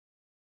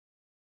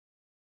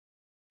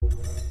Hi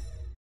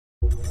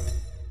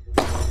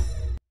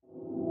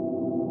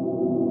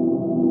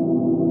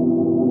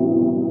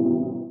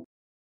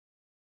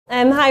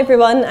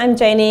everyone, I'm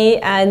Jenny,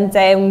 and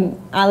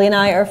Ali and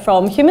I are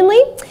from Humanly.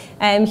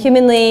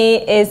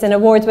 Humanly is an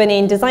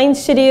award-winning design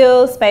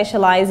studio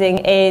specialising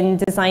in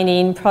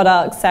designing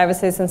products,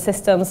 services and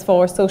systems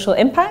for social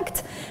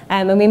impact.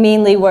 And we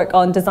mainly work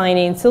on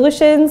designing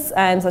solutions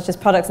such as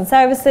products and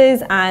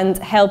services and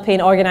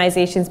helping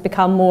organisations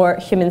become more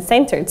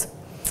human-centred.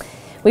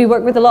 We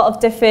work with a lot of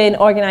different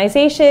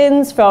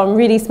organisations, from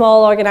really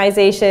small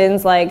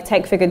organisations like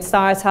tech-for-good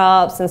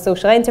startups and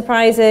social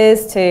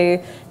enterprises to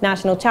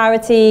national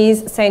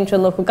charities, central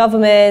and local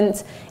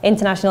government,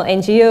 international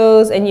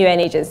NGOs and UN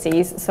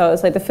agencies. So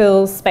it's like the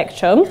full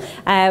spectrum.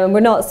 And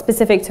we're not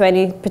specific to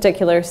any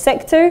particular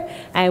sector,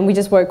 and we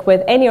just work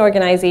with any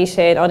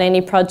organisation on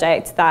any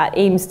project that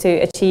aims to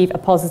achieve a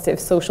positive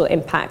social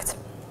impact.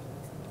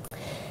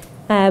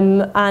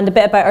 And a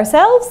bit about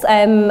ourselves.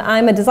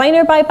 I'm a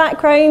designer by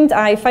background.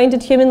 I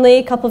founded Humanly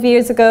a couple of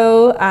years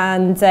ago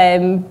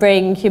and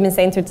bring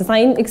human-centred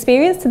design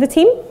experience to the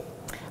team.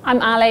 I'm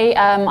Ali.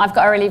 I've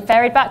got a really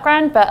varied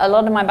background, but a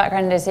lot of my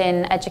background is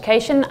in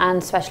education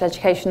and special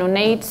educational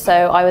needs. So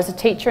I was a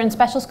teacher in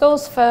special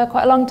schools for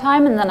quite a long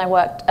time, and then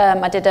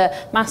I did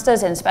a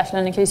master's in special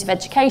and inclusive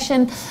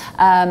education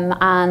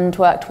and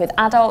worked with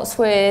adults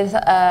with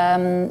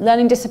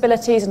learning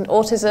disabilities and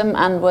autism,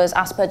 and was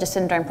Asperger's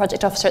syndrome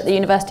project officer at the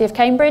University of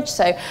Cambridge.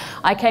 So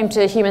I came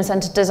to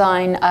human-centred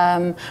design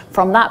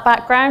from that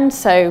background,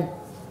 so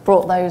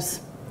brought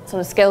those sort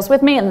of skills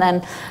with me, and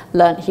then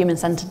learnt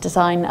human-centred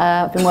design.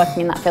 I've been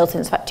working in that field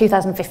since about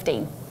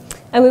 2015.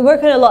 And we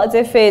work on a lot of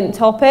different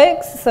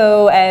topics.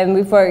 So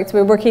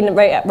we're working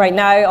right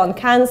now on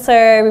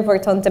cancer, we've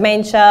worked on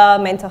dementia,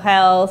 mental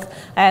health,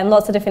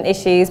 lots of different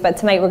issues. But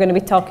tonight we're going to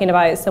be talking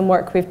about some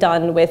work we've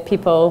done with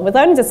people with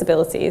learning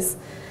disabilities.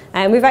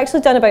 We've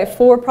actually done about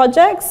 4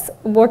 projects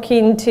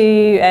working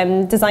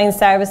to design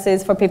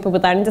services for people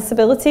with learning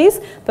disabilities,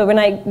 but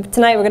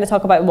tonight we're going to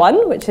talk about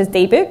one, which is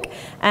Daybook.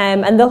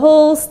 And the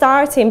whole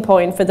starting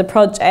point for the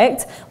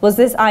project was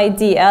this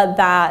idea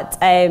that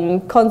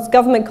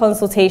government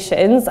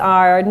consultations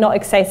are not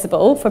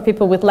accessible for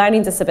people with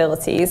learning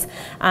disabilities,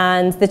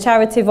 and the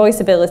charity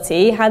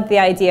Voiceability had the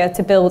idea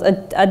to build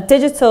a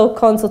digital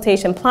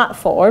consultation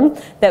platform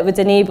that would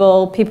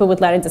enable people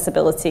with learning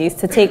disabilities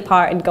to take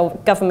part in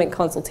government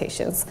consultations.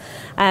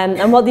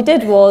 And what they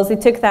did was they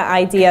took that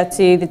idea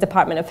to the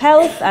Department of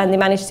Health, and they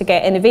managed to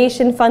get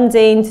innovation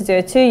funding to do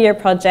a 2-year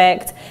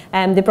project.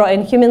 They brought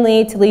in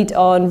Humanly to lead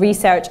on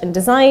research and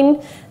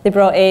design. They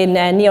brought in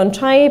Neon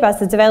Tribe as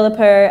the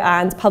developer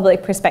and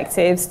Public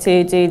Perspectives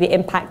to do the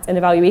impact and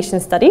evaluation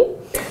study.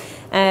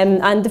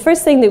 And the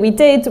first thing that we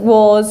did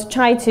was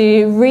try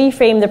to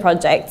reframe the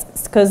project,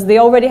 because they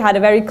already had a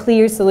very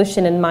clear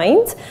solution in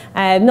mind.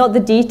 Not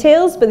the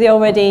details, but they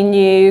already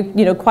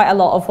knew, quite a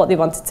lot of what they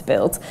wanted to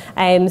build.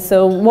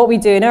 So what we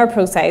do in our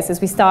process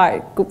is we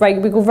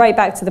go right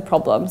back to the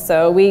problem.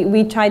 So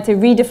we try to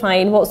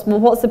redefine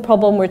what's the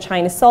problem we're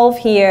trying to solve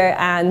here,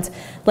 and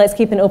let's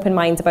keep an open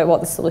mind about what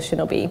the solution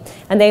will be.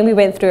 And then we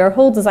went through our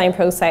whole design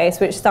process,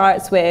 which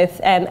starts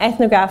with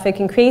ethnographic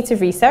and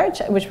creative research,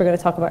 which we're going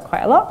to talk about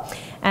quite a lot.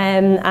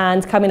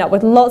 And coming up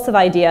with lots of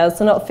ideas,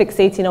 so not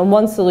fixating on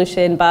one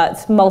solution,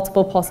 but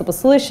multiple possible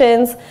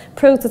solutions,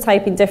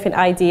 prototyping different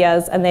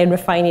ideas, and then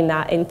refining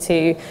that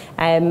into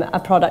a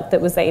product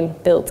that was then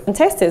built and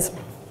tested.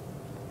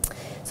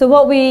 So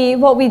what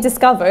we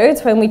discovered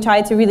when we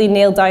tried to really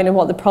nail down on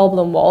what the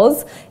problem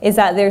was is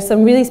that there's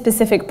some really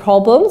specific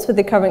problems with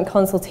the current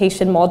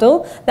consultation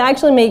model that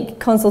actually make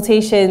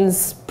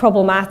consultations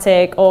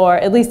problematic, or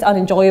at least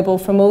unenjoyable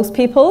for most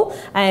people,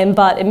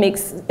 but it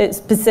makes it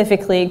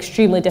specifically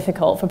extremely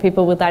difficult for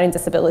people with learning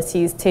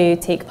disabilities to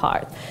take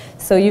part.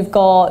 So you've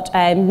got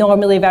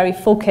normally very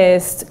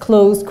focused,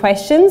 closed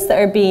questions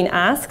that are being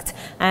asked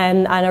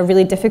and are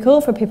really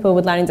difficult for people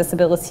with learning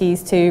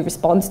disabilities to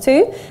respond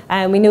to.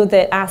 We know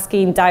that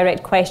asking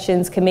direct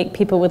questions can make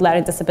people with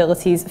learning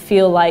disabilities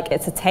feel like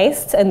it's a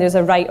test and there's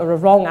a right or a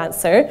wrong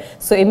answer.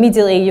 So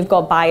immediately you've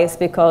got bias,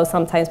 because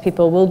sometimes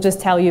people will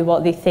just tell you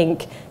what they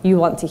think you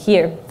want to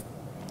hear.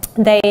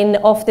 Then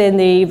often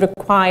they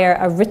require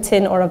a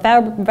written or a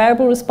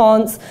verbal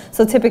response.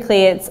 So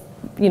typically it's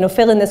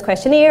fill in this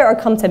questionnaire or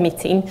come to a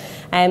meeting.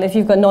 If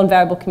you've got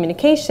non-verbal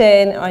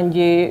communication and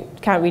you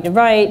can't read and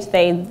write,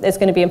 then it's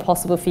going to be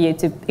impossible for you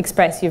to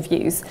express your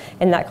views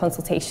in that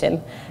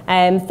consultation.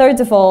 Third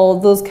of all,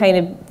 those kind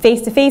of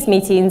face-to-face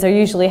meetings are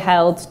usually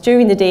held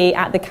during the day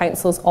at the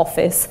council's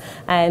office.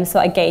 So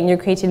again, you're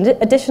creating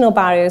additional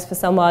barriers for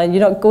someone.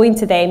 You're not going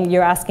to them,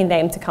 you're asking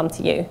them to come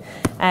to you.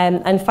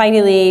 And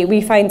finally,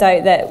 we found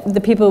out that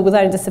the people with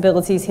learning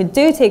disabilities who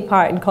do take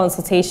part in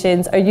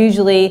consultations are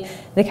usually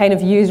the kind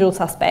of usual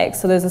suspects.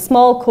 So there's a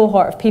small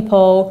cohort of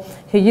people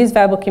who use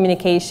verbal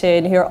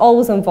communication, who are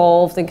always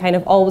involved and kind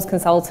of always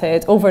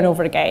consulted over and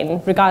over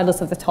again, regardless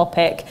of the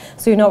topic.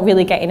 So you're not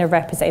really getting a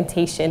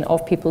representation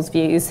of people's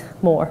views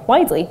more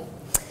widely.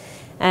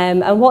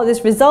 And what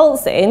this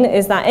results in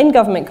is that in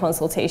government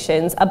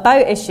consultations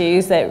about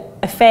issues that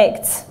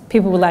affect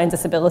people with learning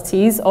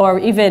disabilities, or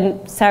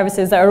even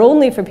services that are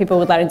only for people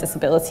with learning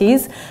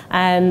disabilities,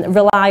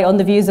 rely on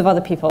the views of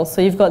other people.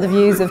 So you've got the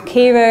views of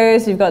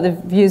carers, you've got the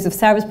views of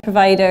service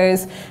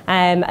providers,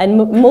 and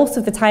most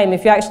of the time,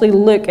 if you actually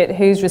look at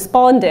who's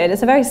responded,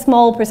 it's a very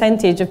small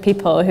percentage of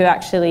people who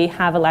actually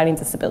have a learning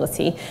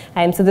disability.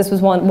 So this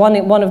was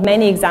one of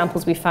many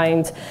examples we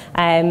found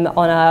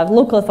on a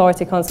local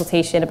authority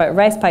consultation about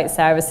respite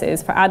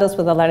services for adults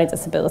with a learning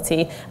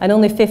disability, and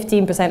only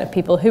 15% of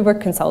people who were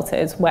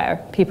consulted were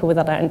people with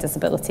a learning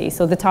disability,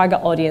 so the target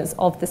audience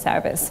of the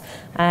service.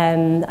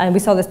 And we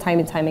saw this time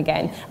and time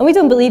again. And we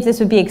don't believe this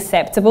would be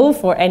acceptable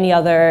for any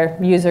other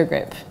user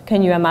group.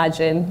 Can you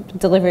imagine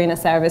delivering a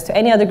service to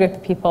any other group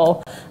of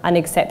people and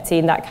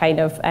accepting that kind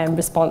of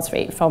response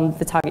rate from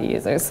the target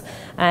users?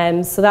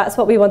 So that's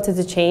what we wanted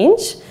to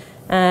change.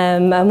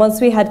 And once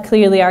we had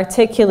clearly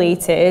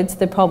articulated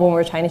the problem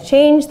we're trying to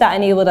change, that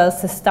enabled us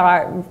to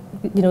start,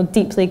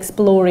 deeply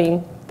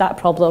exploring that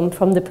problem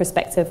from the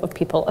perspective of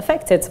people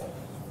affected.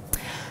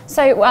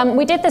 So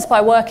we did this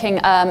by working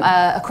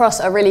across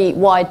a really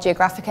wide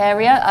geographic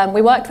area.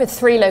 We worked with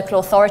 3 local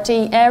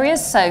authority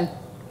areas, so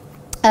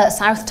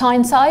South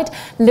Tyneside,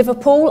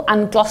 Liverpool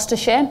and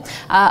Gloucestershire,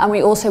 and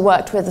we also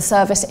worked with a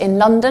service in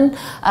London,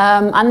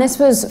 and this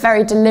was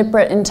very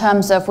deliberate in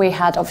terms of we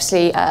had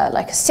obviously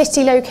like a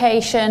city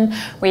location,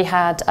 we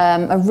had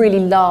a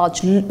really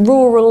large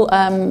rural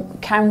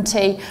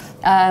county,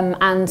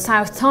 and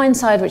South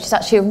Tyneside, which is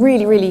actually a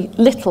really, really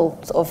little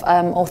sort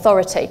of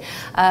authority,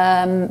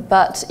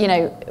 but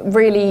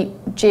really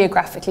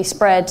geographically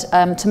spread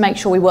to make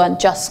sure we weren't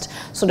just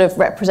sort of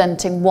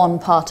representing one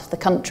part of the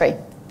country.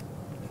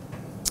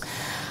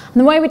 And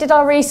the way we did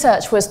our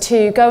research was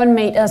to go and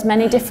meet as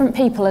many different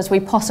people as we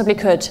possibly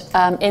could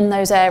in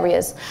those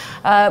areas.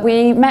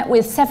 We met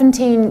with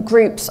 17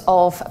 groups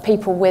of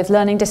people with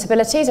learning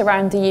disabilities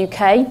around the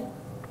UK,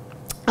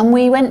 and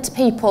we went to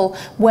people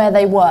where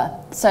they were.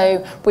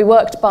 So we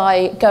worked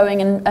by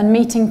going and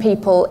meeting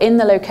people in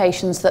the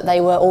locations that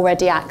they were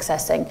already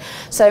accessing.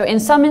 So in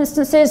some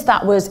instances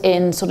that was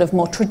in sort of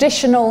more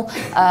traditional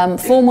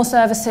formal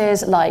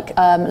services like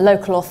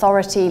local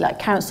authority, like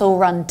council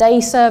run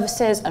day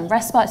services and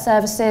respite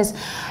services,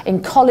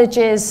 in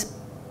colleges.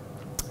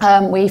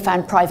 We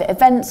found private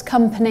events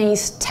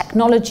companies,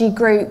 technology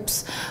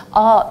groups,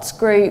 arts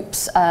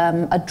groups,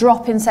 a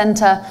drop-in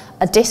centre,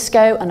 a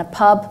disco and a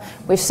pub.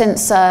 We've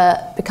since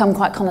become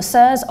quite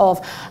connoisseurs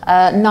of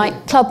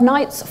club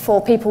nights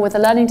for people with a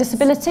learning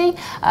disability.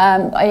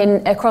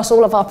 Across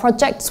all of our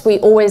projects,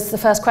 one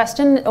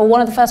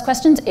of the first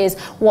questions is,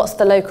 what's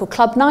the local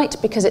club night?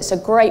 Because it's a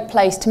great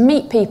place to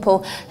meet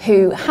people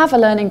who have a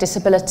learning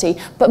disability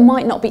but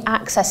might not be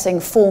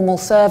accessing formal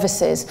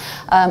services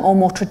or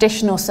more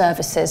traditional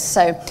services.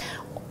 So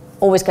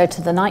always go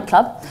to the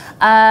nightclub,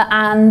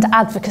 and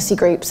advocacy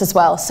groups as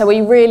well. So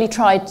we really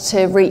tried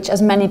to reach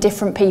as many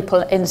different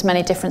people in as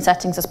many different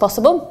settings as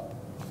possible.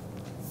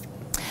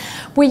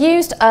 We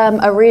used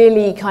a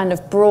really kind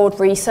of broad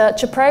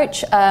research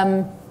approach.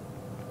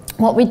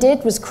 What we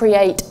did was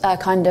create a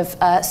kind of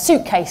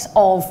suitcase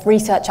of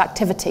research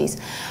activities,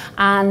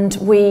 and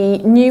we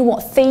knew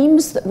what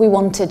themes that we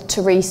wanted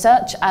to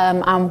research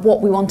and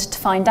what we wanted to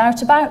find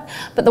out about,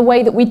 but the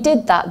way that we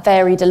did that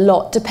varied a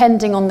lot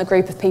depending on the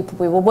group of people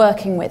we were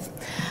working with.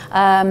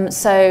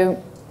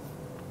 So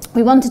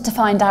we wanted to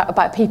find out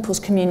about people's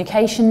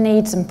communication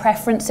needs and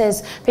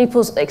preferences,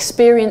 people's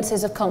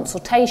experiences of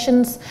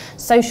consultations,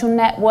 social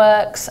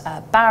networks,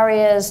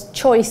 barriers,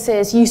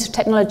 choices, use of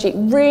technology,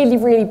 really,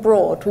 really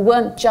broad. We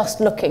weren't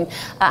just looking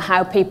at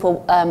how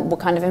people were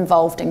kind of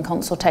involved in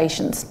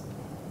consultations.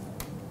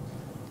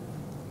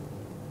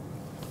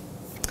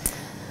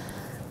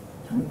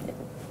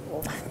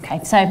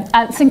 Okay, so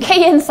some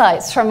key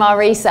insights from our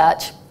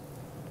research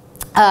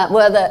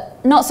were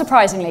that, not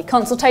surprisingly,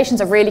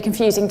 consultation's a really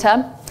confusing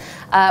term.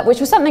 Which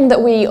was something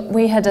that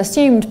we had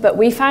assumed, but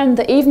we found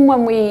that even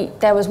when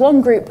there was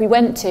one group we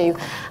went to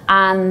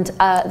and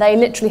they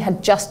literally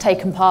had just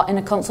taken part in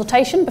a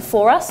consultation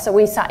before us, so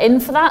we sat in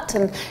for that,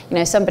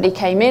 and somebody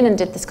came in and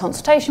did this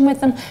consultation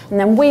with them, and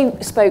then we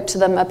spoke to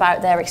them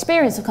about their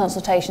experience of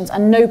consultations,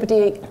 and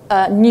nobody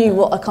knew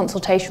what a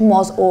consultation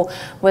was or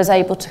was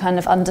able to kind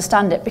of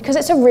understand it, because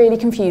it's a really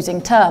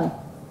confusing term.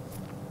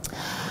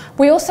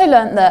 We also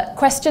learnt that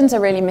questions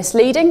are really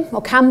misleading,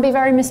 or can be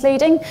very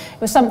misleading.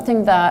 It was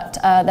something that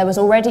there was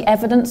already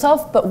evidence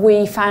of, but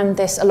we found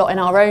this a lot in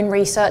our own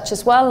research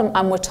as well,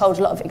 and were told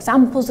a lot of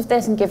examples of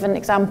this and given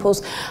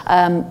examples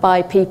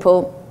by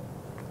people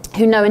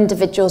who know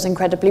individuals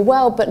incredibly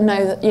well, but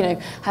know that,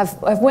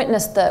 have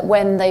witnessed that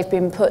when they've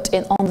been put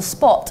on the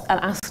spot and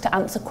asked to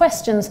answer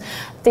questions,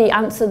 the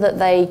answer that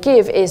they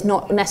give is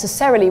not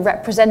necessarily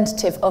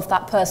representative of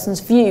that person's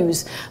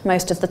views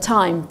most of the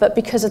time. But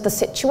because of the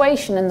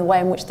situation and the way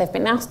in which they've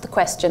been asked the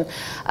question,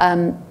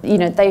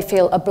 they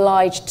feel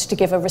obliged to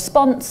give a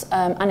response,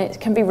 and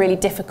it can be really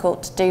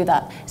difficult to do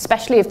that,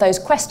 especially if those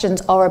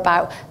questions are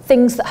about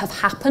things that have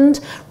happened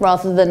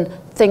rather than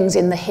things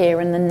in the here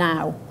and the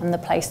now and the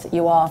place that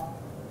you are.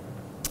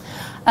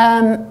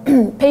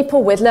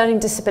 People with learning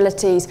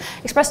disabilities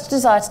expressed a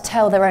desire to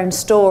tell their own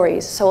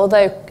stories. So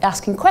although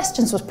asking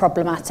questions was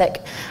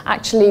problematic,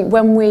 actually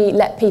when we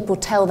let people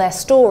tell their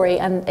story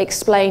and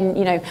explain,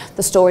 you know,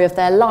 the story of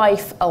their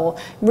life or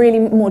really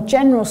more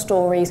general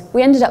stories,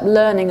 we ended up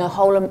learning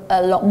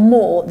a lot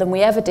more than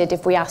we ever did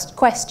if we asked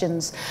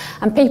questions.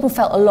 And people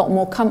felt a lot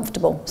more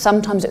comfortable.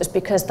 Sometimes it was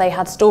because they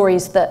had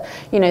stories that,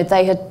 you know,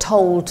 they had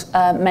told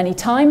many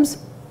times.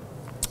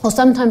 Or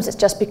sometimes it's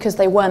just because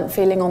they weren't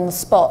feeling on the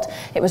spot.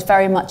 It was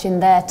very much in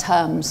their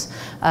terms,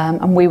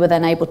 and we were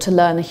then able to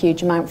learn a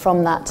huge amount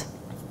from that.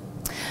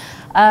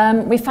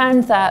 We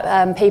found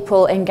that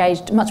people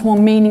engaged much more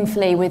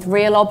meaningfully with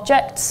real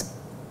objects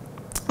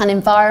and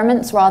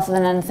environments rather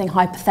than anything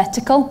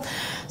hypothetical.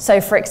 So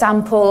for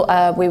example,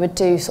 we would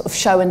do sort of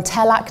show and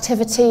tell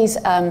activities.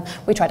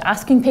 We tried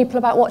asking people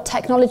about what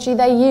technology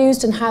they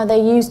used and how they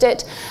used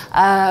it.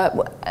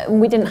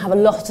 We didn't have a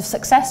lot of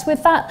success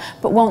with that,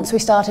 but once we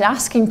started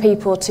asking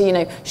people to, you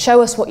know,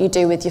 show us what you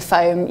do with your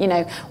phone, you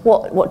know,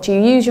 what do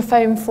you use your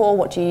phone for,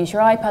 what do you use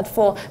your iPad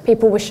for,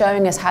 people were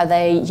showing us how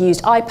they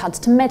used iPads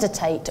to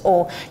meditate,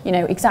 or, you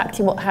know,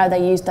 exactly how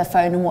they used their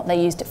phone and what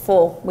they used it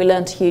for. We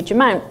learned a huge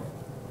amount.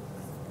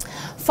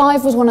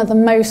 5 was one of the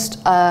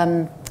most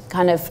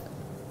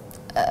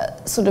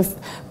sort of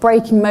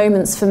breaking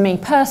moments for me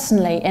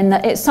personally, in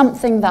that it's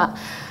something that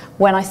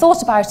when I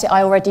thought about it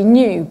I already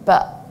knew,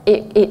 but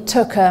it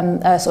took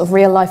a sort of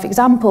real life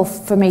example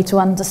for me to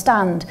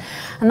understand,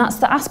 and that's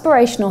that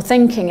aspirational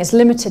thinking is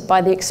limited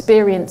by the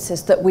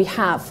experiences that we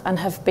have and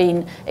have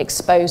been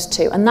exposed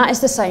to, and that is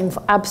the same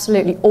for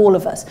absolutely all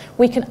of us.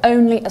 We can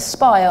only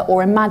aspire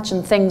or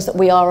imagine things that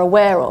we are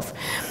aware of.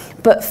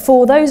 But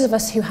for those of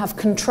us who have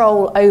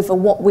control over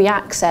what we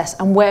access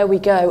and where we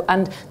go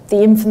and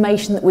the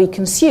information that we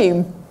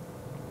consume,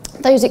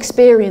 those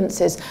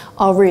experiences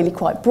are really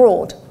quite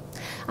broad.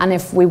 And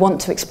if we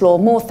want to explore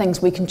more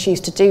things, we can choose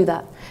to do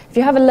that. If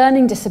you have a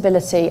learning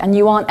disability and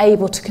you aren't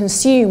able to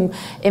consume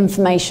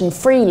information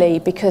freely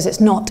because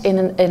it's not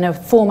in a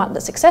format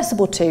that's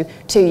accessible to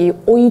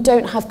you, or you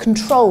don't have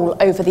control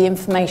over the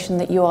information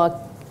that you are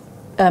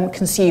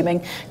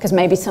consuming, because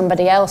maybe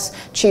somebody else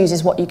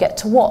chooses what you get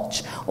to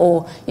watch,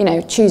 or, you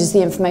know, chooses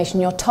the information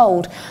you're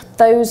told,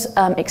 those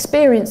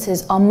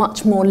experiences are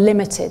much more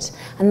limited,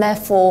 and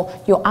therefore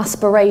your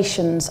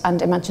aspirations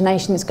and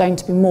imagination is going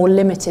to be more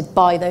limited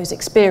by those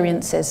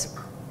experiences,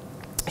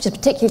 which is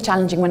particularly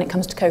challenging when it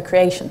comes to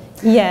co-creation.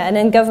 Yeah, and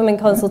in government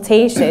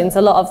consultations,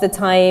 a lot of the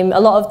time, a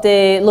lot of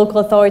the local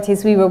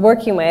authorities we were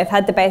working with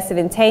had the best of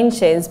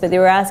intentions, but they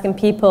were asking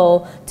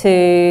people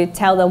to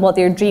tell them what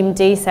their dream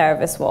day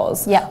service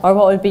was, yeah, or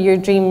what would be your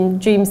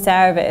dream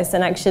service.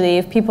 And actually,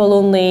 if people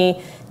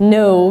only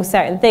know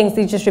certain things,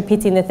 they're just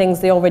repeating the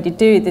things they already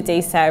do at the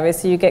day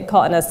service, so you get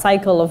caught in a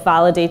cycle of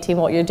validating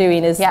what you're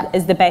doing is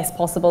the best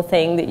possible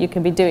thing that you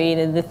can be doing,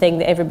 and the thing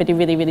that everybody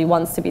really, really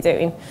wants to be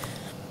doing.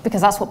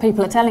 Because that's what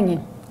people are telling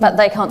you, but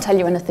they can't tell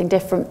you anything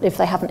different if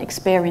they haven't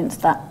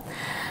experienced that.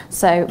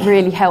 So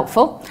really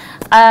helpful.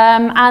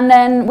 And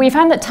then we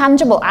found that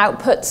tangible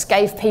outputs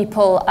gave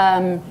people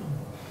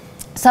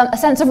a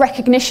sense of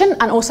recognition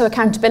and also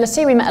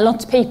accountability. We met a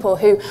lot of people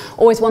who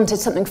always wanted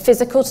something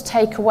physical to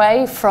take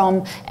away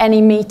from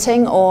any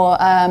meeting or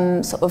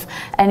sort of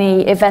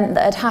any event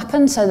that had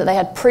happened, so that they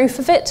had proof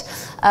of it.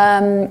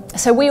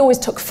 So we always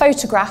took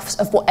photographs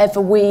of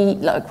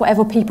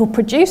whatever people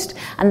produced,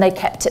 and they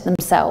kept it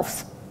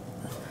themselves.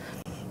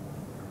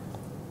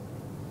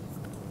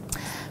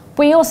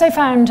 We also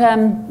found,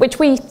 which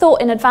we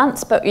thought in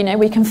advance, but you know,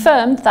 we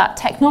confirmed that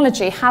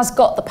technology has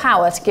got the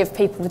power to give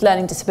people with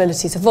learning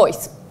disabilities a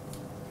voice.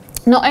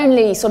 Not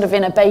only sort of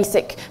in a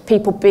basic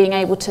people being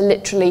able to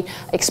literally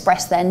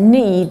express their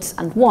needs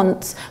and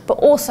wants, but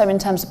also in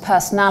terms of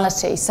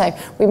personality. So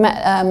we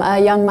met a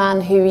young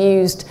man who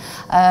used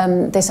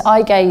this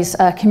eye gaze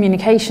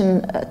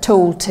communication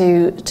tool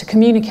to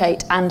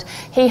communicate, and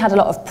he had a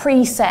lot of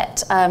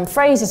preset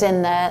phrases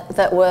in there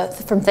that were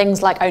from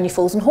things like Only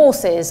Fools and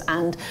Horses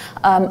and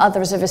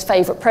others of his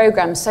favourite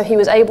programmes. So he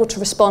was able to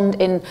respond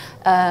in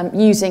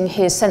using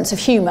his sense of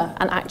humour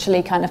and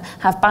actually kind of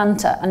have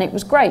banter, and it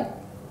was great.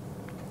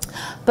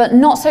 But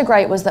not so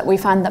great was that we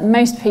found that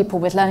most people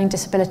with learning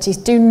disabilities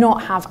do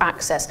not have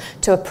access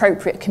to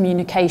appropriate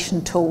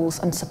communication tools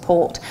and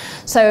support.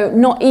 So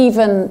not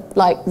even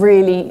like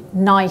really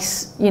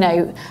nice, you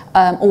know,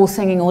 all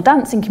singing or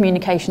dancing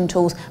communication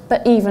tools,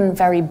 but even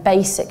very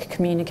basic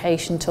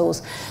communication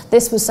tools.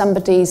 This was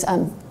somebody's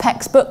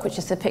PECS book, which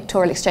is the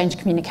Pictorial Exchange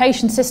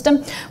Communication System,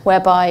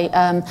 whereby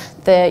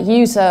the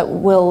user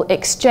will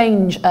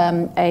exchange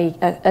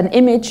an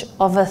image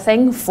of a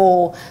thing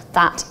for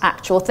that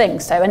actual thing.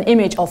 So an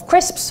image of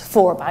crisps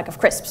for a bag of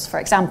crisps, for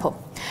example.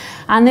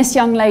 And this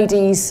young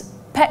lady's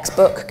PECS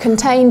book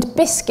contained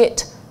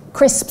biscuit,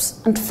 crisps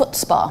and foot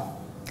spa.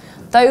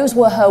 Those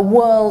were her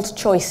world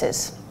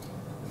choices.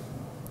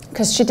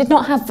 Because she did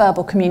not have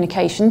verbal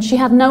communication, she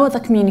had no other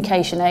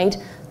communication aid,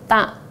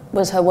 that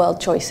was her world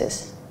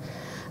choices.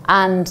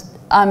 And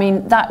I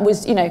mean, that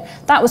was, you know,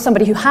 that was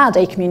somebody who had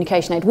a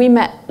communication aid. We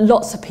met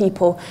lots of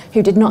people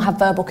who did not have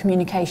verbal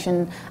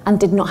communication and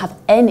did not have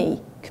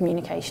any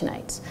communication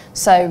aids.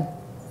 So,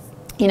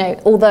 you know,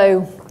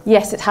 although,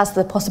 yes, it has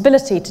the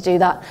possibility to do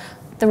that,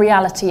 the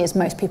reality is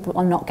most people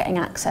are not getting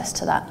access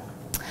to that.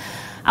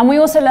 And we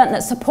also learnt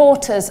that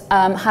supporters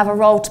have a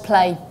role to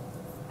play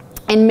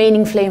in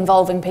meaningfully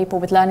involving people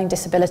with learning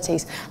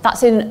disabilities.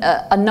 That's in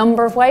a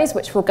number of ways,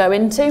 which we'll go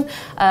into,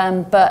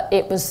 but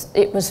it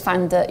was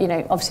found that, you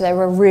know, obviously they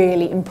were a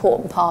really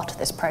important part of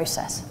this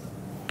process.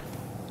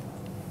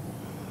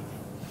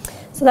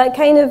 So that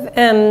kind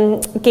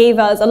of gave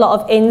us a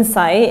lot of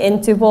insight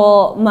into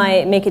what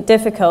might make it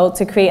difficult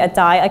to create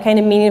a kind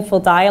of meaningful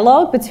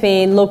dialogue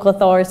between local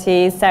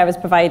authorities, service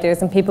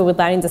providers and people with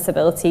learning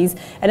disabilities.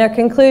 And our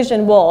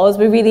conclusion was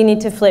we really need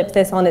to flip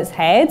this on its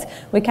head.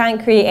 We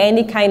can't create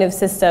any kind of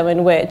system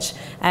in which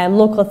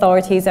local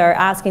authorities are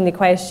asking the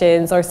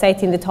questions or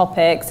setting the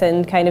topics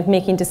and kind of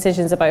making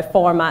decisions about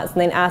formats and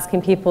then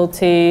asking people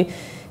to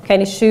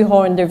kind of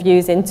shoehorn their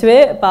views into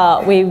it,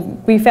 but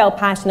we felt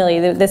passionately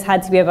that this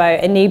had to be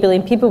about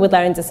enabling people with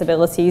learning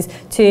disabilities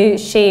to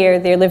share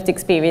their lived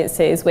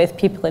experiences with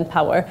people in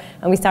power,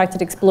 and we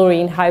started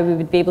exploring how we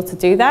would be able to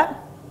do that.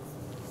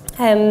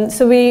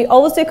 So we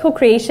always do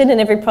co-creation in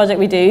every project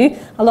we do.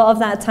 A lot of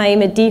that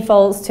time it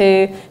defaults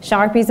to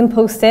Sharpies and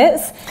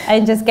Post-its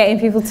and just getting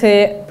people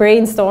to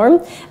brainstorm.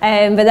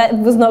 But that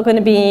was not going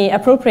to be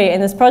appropriate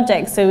in this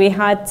project, so we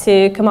had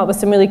to come up with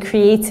some really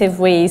creative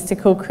ways to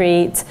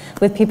co-create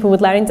with people with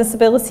learning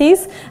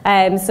disabilities.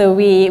 So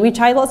we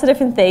tried lots of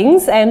different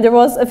things. There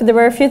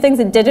were a few things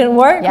that didn't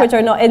work, which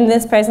are not in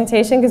this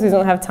presentation because we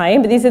don't have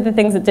time, but these are the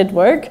things that did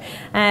work.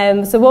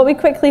 So what we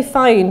quickly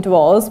found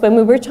was when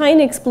we were trying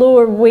to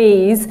explore ways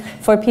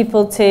for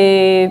people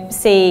to,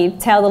 say,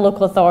 tell the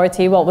local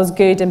authority what was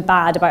good and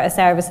bad about a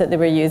service that they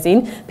were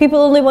using, people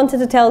only wanted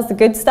to tell us the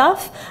good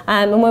stuff.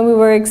 And when we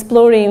were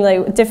exploring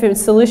like different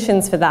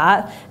solutions for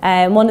that,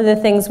 one of the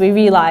things we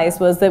realised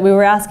was that we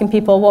were asking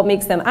people what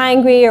makes them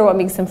angry or what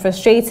makes them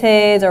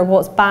frustrated or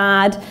what's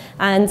bad,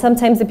 and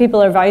sometimes the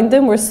people around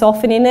them were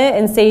softening it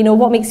and saying, oh,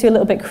 what makes you a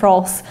little bit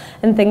cross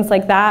and things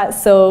like that.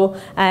 So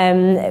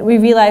we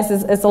realised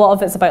it's a lot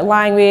of it's about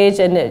language,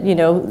 and you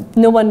know,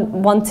 no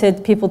one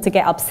wanted people to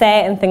get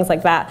upset and things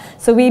like that.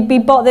 So we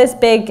bought this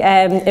big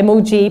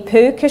emoji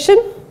poo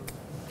cushion.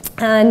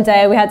 And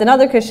we had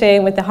another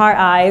cushion with the heart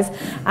eyes,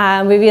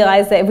 and we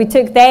realised that if we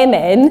took them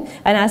in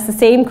and asked the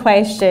same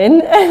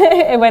question,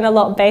 it went a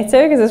lot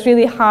better, because it's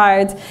really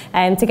hard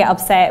to get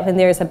upset when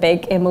there's a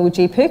big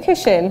emoji poo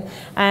cushion.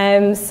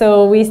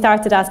 So we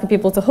started asking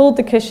people to hold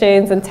the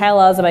cushions and tell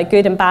us about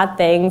good and bad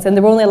things, and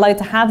they were only allowed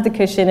to have the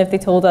cushion if they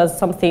told us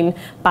something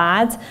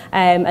bad,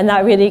 and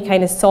that really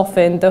kind of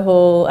softened the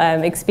whole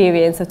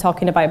experience of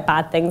talking about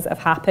bad things that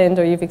have happened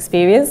or you've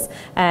experienced,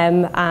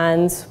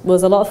 and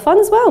was a lot of fun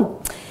as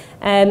well.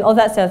 Oh,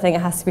 that's the other thing,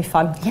 it has to be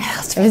fun. Yeah,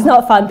 if it's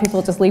not fun,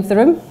 people just leave the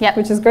room,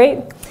 which is great.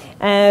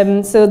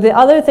 So the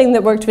other thing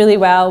that worked really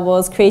well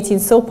was creating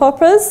soap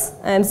operas.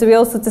 So we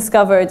also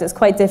discovered it's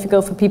quite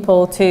difficult for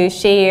people to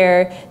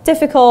share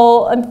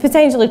difficult and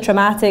potentially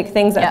traumatic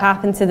things that have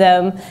happened to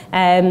them.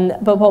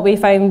 But what we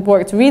found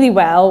worked really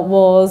well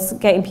was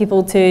getting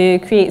people to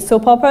create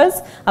soap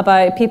operas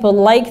about people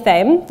like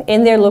them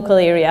in their local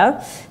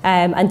area,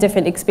 and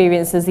different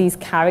experiences these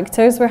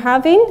characters were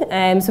having.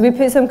 So we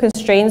put some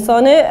constraints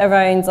on it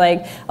around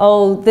like,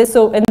 oh,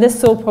 in this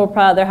soap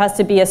opera there has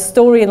to be a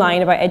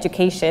storyline about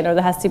education, or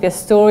there has to be a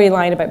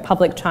storyline about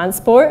public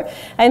transport.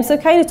 So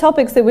kind of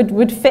topics that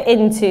would fit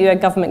into a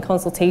government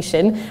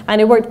consultation,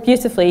 and it worked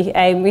beautifully.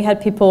 We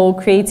had people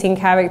creating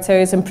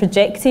characters and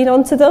projecting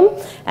onto them,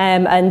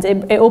 and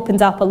it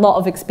opened up a lot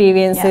of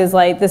experiences.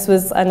 Like this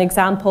was an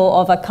example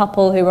of a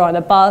couple who were on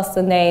a bus,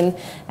 and then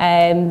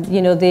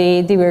you know,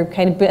 they were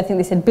kind of, I think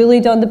they said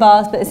bullied on the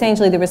bus, but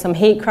essentially there was some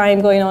hate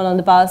crime going on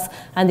the bus,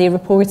 and they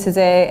reported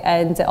it,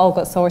 and it all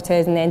got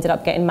sorted, and they ended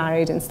up getting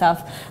married and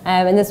stuff.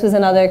 And this was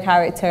another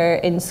character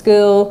in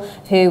school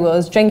who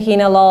was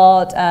drinking a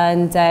lot,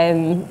 and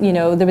you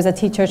know, there was a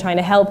teacher trying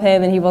to help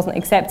him and he wasn't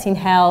accepting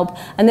help,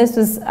 and this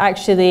was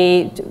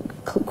actually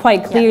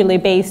quite clearly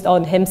based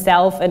on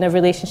himself and a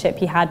relationship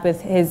he had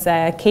with his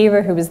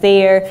carer who was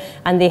there,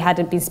 and they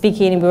hadn't been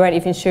speaking, and we weren't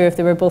even sure if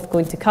they were both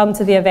going to come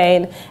to the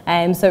event.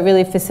 So it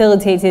really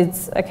facilitated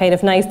a kind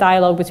of nice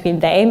dialogue between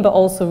them, but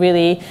also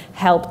really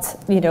helped,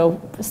 you know,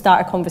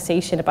 start a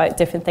conversation about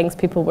different things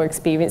people were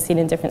experiencing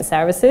in different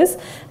services.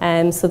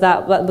 So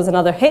that was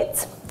another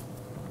hit.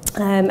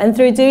 And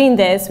through doing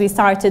this, we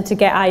started to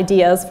get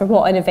ideas for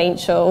what an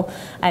eventual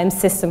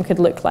system could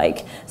look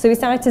like. So we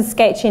started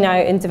sketching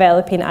out and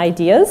developing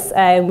ideas.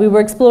 We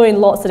were exploring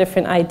lots of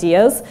different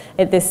ideas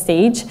at this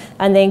stage,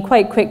 and then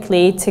quite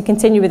quickly, to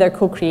continue with our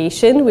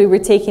co-creation, we were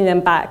taking them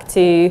back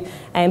to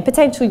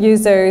potential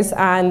users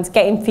and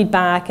getting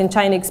feedback and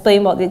trying to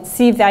explain what they'd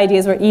see if the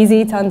ideas were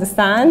easy to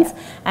understand,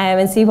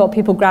 and see what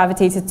people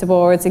gravitated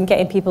towards, and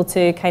getting people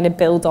to kind of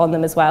build on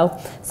them as well.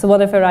 So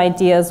one of our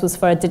ideas was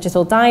for a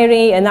digital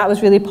diary, and that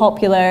was really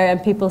popular,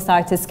 and people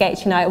started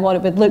sketching out what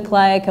it would look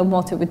like and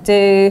what it would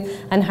do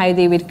and how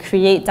they would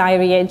create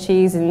diary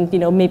entries and, you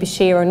know, maybe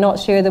share or not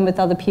share them with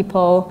other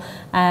people,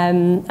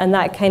 and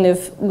that kind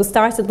of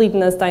started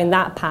leading us down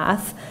that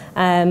path.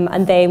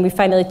 And then we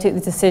finally took the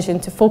decision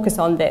to focus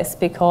on this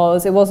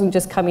because it wasn't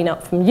just coming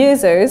up from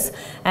users,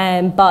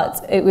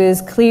 but it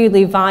was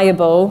clearly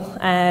viable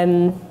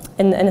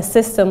in a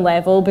system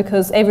level,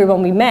 because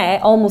everyone we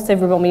met, almost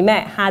everyone we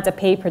met, had a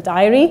paper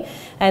diary.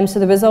 So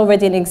there was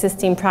already an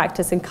existing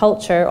practice and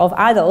culture of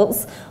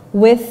adults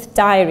with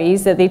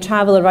diaries that they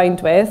travel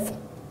around with,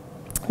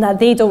 that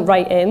they don't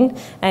write in,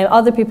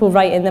 other people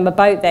write in them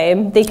about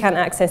them. They can't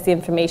access the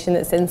information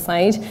that's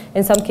inside.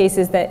 In some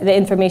cases, the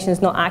information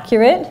is not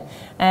accurate.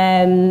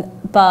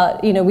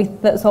 But you know, we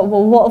thought,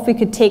 well, what if we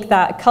could take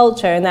that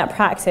culture and that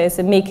practice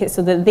and make it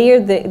so that they're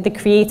the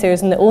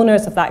creators and the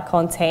owners of that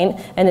content,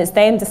 and it's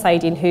them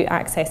deciding who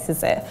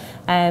accesses it.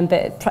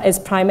 But it's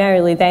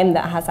primarily them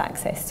that has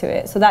access to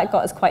it. So that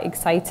got us quite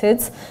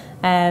excited.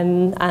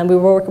 And we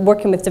were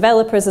working with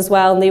developers as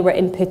well, and they were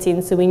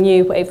inputting, so we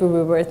knew whatever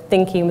we were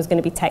thinking was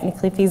going to be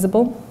technically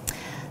feasible.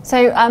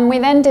 So we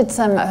then did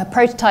some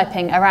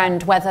prototyping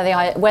around whether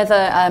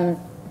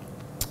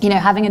you know,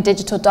 having a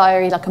digital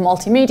diary, like a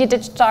multimedia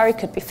digital diary,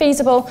 could be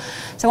feasible.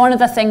 So one of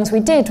the things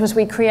we did was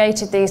we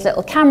created these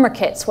little camera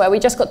kits where we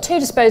just got 2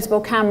 disposable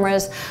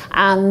cameras,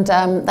 and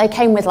they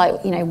came with,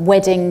 like, you know,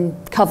 wedding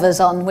covers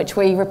on, which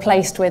we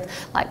replaced with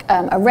like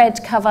a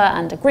red cover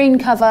and a green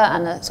cover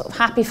and a sort of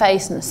happy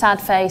face and a sad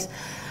face,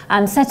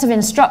 and a set of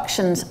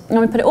instructions. And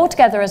we put it all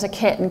together as a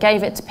kit and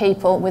gave it to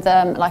people with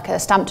like a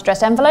stamped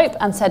address envelope,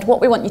 and said,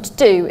 what we want you to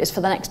do is for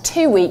the next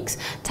 2 weeks,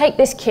 take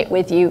this kit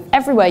with you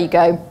everywhere you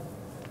go,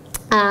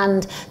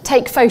 and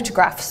take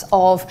photographs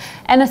of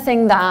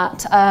anything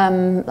that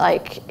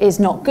like is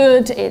not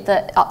good,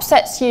 that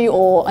upsets you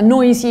or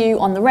annoys you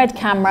on the red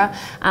camera,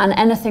 and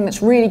anything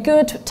that's really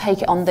good,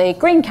 take it on the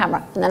green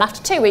camera, and then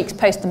after 2 weeks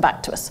post them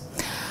back to us.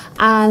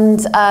 And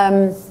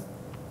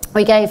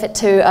we gave it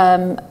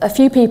to a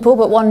few people,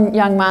 but one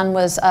young man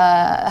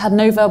had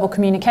no verbal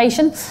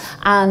communication,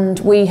 and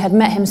we had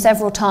met him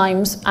several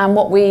times, and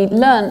what we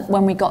learned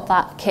when we got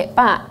that kit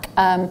back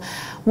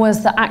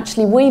was that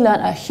actually we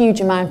learnt a huge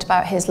amount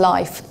about his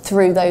life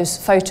through those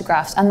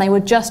photographs, and they were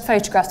just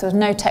photographs, there was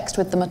no text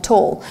with them at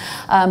all,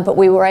 but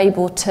we were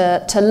able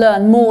to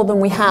learn more than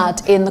we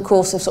had in the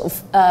course of sort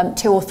of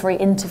 2 or 3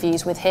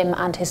 interviews with him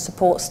and his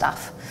support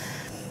staff.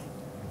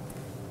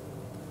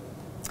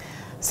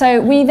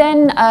 So we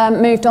then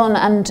moved on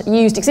and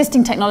used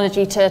existing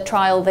technology to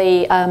trial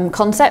the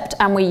concept,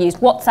 and we used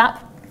WhatsApp.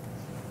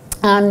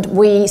 And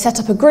we set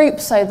up a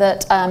group so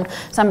that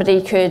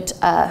somebody could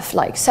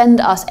like send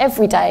us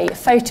every day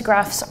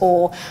photographs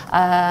or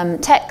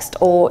text,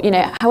 or, you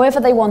know, however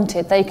they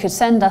wanted. They could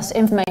send us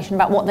information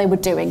about what they were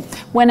doing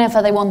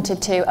whenever they wanted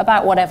to,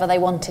 about whatever they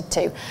wanted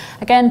to.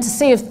 Again, to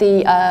see if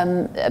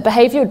the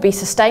behaviour would be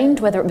sustained,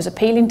 whether it was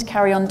appealing to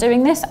carry on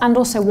doing this, and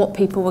also what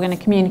people were going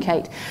to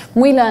communicate.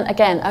 We learned,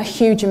 again, a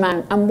huge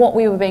amount, and what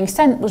we were being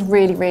sent was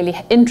really, really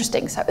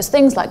interesting. So it was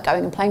things like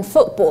going and playing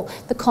football,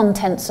 the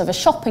contents of a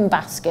shopping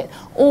basket,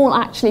 all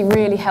actually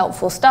really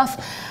helpful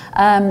stuff.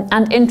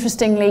 And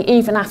interestingly,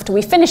 even after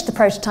we finished the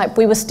prototype,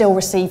 we were still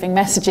receiving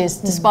messages,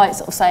 despite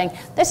sort of saying,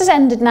 this has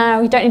ended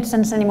now, you don't need to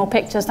send us any more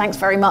pictures, thanks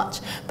very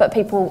much. But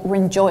people were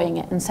enjoying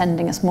it and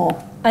sending us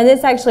more. And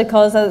this actually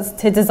caused us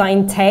to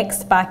design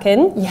text back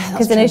in. Yeah,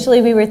 because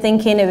initially we were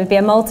thinking it would be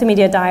a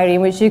multimedia diary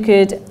in which you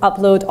could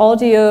upload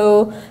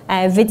audio,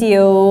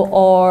 video,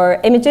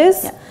 or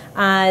images. Yeah.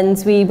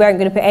 And we weren't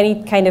going to put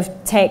any kind of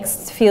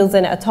text fields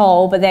in it at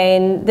all. But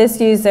then this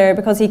user,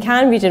 because he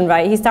can read and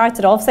write, he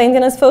started off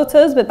sending us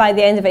photos, but by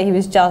the end of it he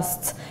was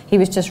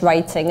just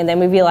writing. And then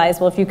we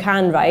realised, well, if you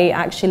can write,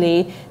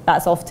 actually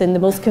that's often the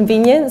most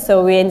convenient,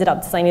 so we ended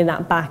up designing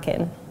that back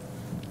in.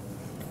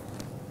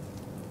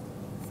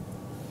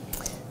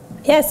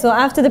 Yeah, so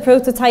after the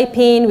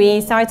prototyping,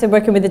 we started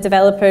working with the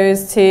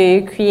developers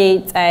to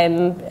create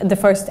the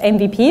first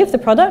MVP of the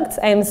product.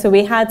 So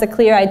we had a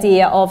clear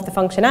idea of the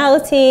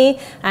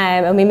functionality,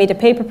 and we made a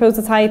paper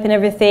prototype and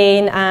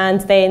everything,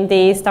 and then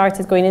they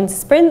started going into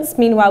sprints.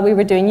 Meanwhile, we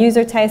were doing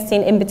user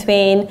testing in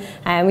between,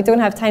 and we don't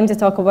have time to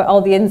talk about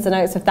all the ins and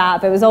outs of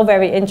that, but it was all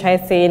very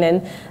interesting,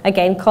 and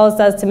again, caused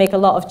us to make a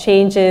lot of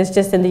changes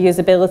just in the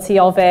usability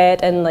of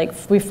it, and like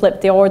we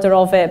flipped the order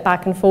of it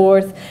back and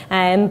forth.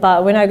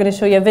 But we're now going to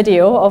show you a video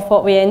of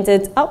what we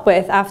ended up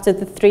with after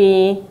the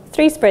three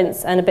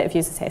sprints and a bit of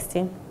user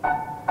testing.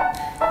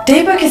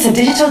 Daybook is a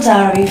digital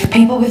diary for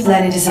people with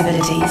learning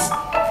disabilities.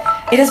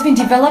 It has been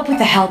developed with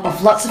the help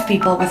of lots of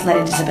people with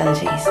learning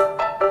disabilities.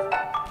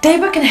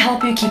 Daybook can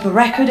help you keep a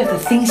record of the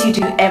things you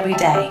do every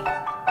day.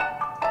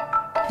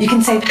 You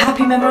can save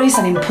happy memories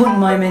and important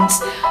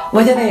moments,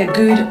 whether they are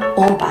good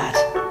or bad.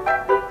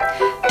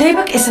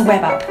 Daybook is a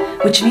web app,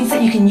 which means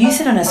that you can use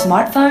it on a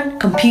smartphone,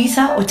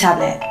 computer or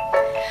tablet.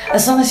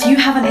 As long as you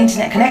have an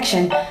internet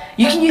connection,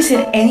 you can use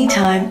it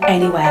anytime,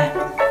 anywhere.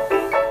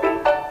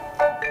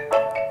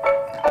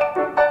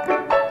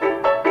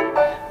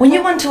 When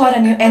you want to add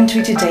a new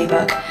entry to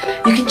Daybook,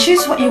 you can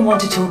choose what you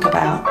want to talk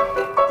about,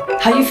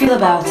 how you feel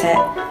about it,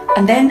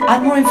 and then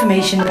add more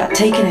information about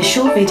taking a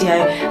short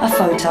video, a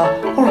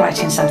photo, or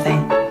writing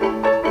something.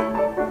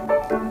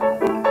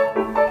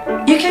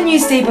 You can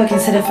use Daybook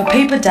instead of a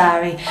paper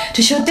diary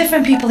to show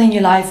different people in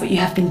your life what you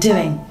have been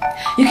doing.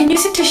 You can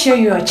use it to share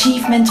your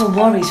achievements or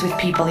worries with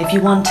people if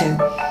you want to.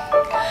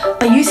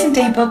 By using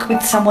Daybook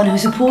with someone who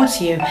supports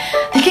you,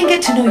 they can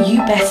get to know you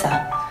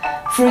better.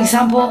 For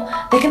example,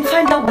 they can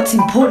find out what's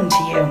important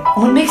to you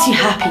and what makes you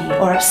happy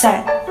or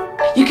upset.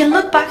 You can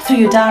look back through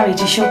your diary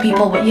to show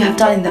people what you have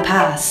done in the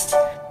past.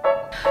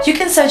 You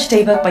can search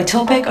Daybook by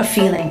topic or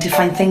feeling to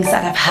find things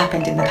that have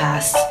happened in the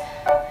past.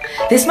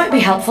 This might be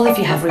helpful if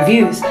you have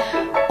reviews,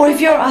 or if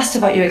you're asked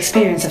about your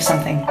experience of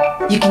something.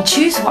 You can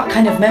choose what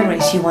kind of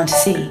memories you want to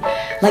see,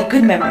 like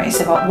good memories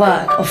about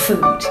work or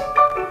food.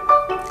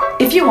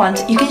 If you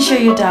want, you can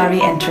share your diary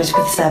entries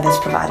with service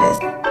providers.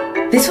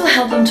 This will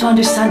help them to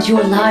understand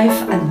your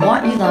life and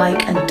what you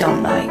like and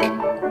don't like.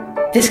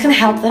 This can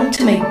help them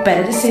to make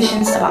better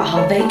decisions about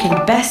how they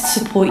can best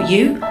support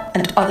you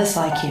and others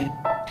like you.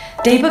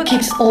 Daybook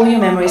keeps all your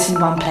memories in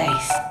one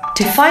place.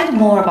 To find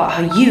more about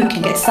how you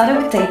can get started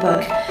with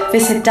Daybook,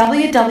 visit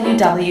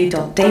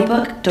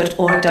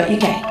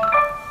www.daybook.org.uk.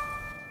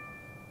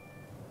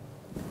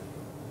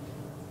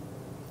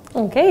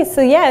 Okay,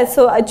 so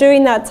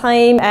during that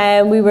time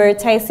we were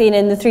testing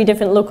in the 3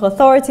 different local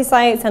authority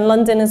sites and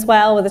London as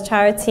well with a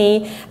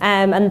charity,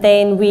 and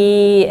then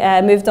we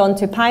moved on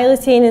to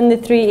piloting in the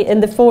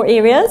 4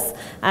 areas,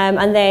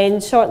 and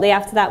then shortly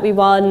after that we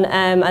won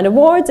an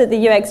award at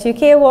the UX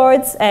UK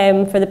Awards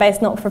for the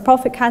best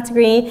not-for-profit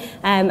category,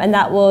 and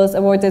that was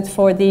awarded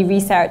for the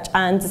research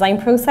and design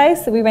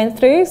process that we went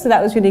through, so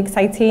that was really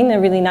exciting, a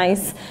really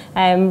nice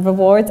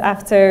reward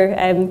after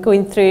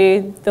going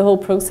through the whole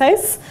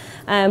process.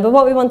 But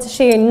what we want to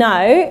share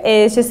now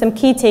is just some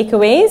key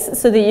takeaways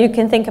so that you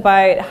can think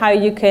about how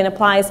you can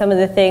apply some of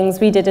the things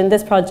we did in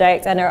this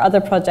project and our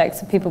other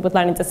projects with people with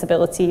learning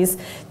disabilities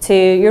to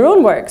your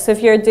own work. So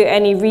if you're doing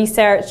any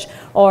research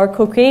or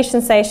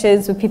co-creation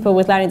sessions with people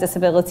with learning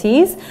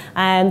disabilities,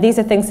 these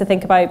are things to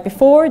think about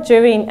before,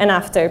 during and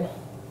after.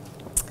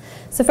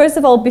 So first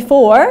of all,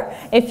 before,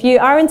 if you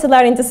are into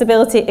learning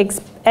disability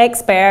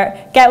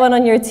expert, get one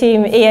on your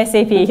team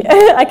ASAP.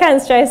 I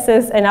can't stress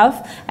this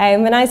enough.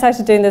 When I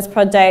started doing this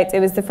project,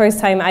 it was the first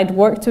time I'd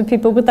worked with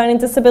people with learning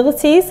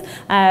disabilities,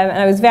 and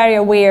I was very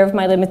aware of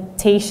my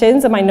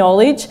limitations and my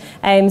knowledge,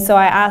 so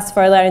I asked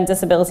for a learning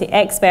disability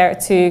expert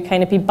to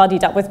kind of be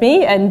buddied up with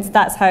me, and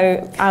that's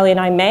how Ali and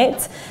I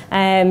met.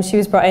 She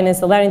was brought in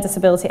as the learning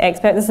disability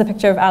expert. This is a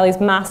picture of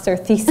Ali's master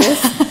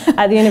thesis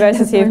at the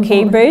University of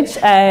Cambridge,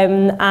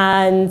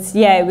 and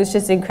yeah, it was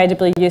just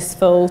incredibly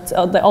useful,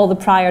 all the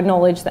prior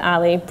knowledge that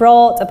Ali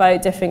brought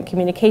about different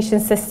communication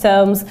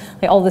systems,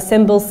 like all the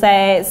symbol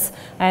sets.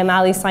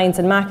 Ali signs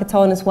in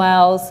Makaton as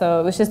well,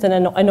 so it was just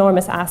an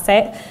enormous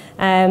asset.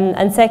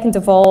 And second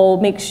of all,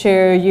 make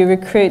sure you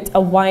recruit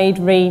a wide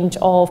range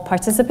of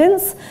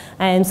participants,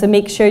 and so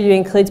make sure you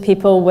include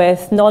people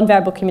with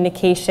non-verbal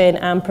communication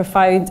and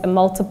profound and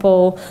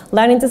multiple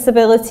learning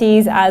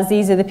disabilities, as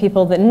these are the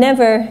people that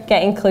never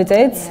get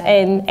included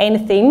in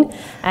anything,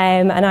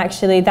 and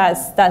actually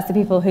that's the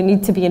people who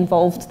need to be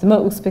involved the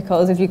most,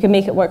 because if you can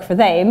make it work for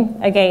them,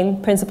 again,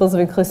 principles of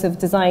inclusive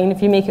design,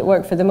 if you make it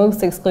work for the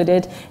most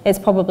excluded, it's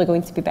probably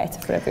going to be better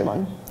for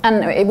everyone.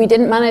 And we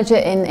didn't manage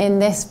it in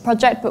this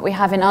project, but we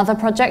have in other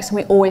projects, and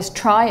we always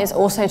try, is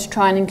also to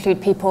try and include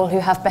people who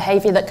have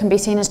behaviour that can be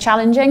seen as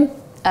challenging,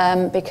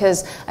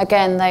 because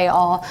again, they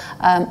are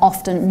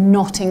often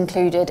not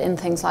included in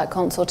things like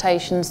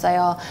consultations. They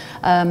are,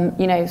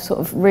 you know, sort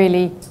of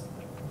really,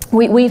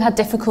 we've had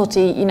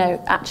difficulty, you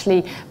know,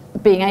 actually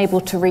being able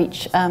to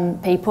reach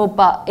people,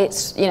 but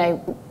it's, you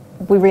know,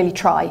 we really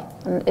try,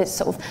 and it's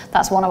sort of,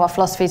 that's one of our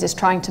philosophies, is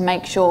trying to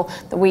make sure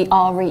that we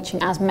are reaching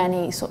as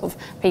many sort of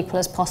people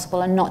as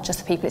possible, and not just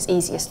the people it's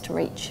easiest to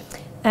reach.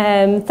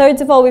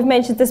 Third of all, we've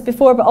mentioned this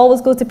before, but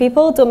always go to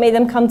people, don't make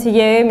them come to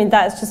you. I mean,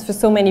 that's just for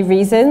so many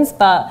reasons,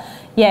 but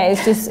yeah,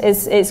 it's just,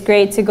 it's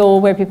great to go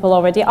where people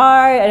already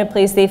are, in a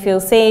place they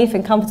feel safe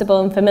and comfortable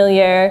and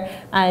familiar,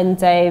 and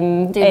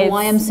do the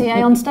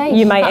YMCA on stage.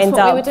 You might end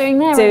up doing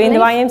the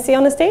YMCA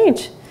on a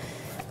stage.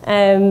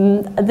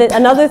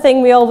 Another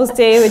thing we always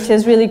do, which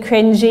is really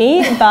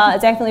cringy but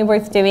definitely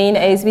worth doing,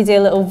 is we do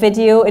a little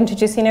video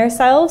introducing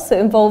ourselves. So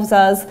it involves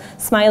us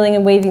smiling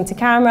and waving to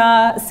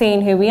camera,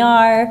 saying who we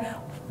are,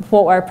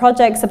 what our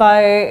project's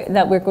about,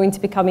 that we're going to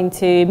be coming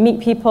to meet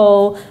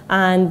people,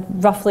 and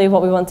roughly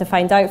what we want to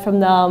find out from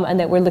them, and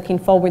that we're looking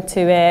forward to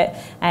it.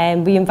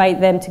 And we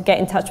invite them to get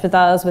in touch with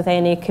us with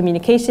any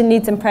communication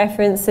needs and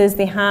preferences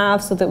they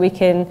have, so that we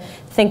can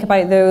think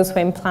about those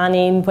when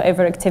planning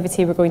whatever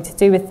activity we're going to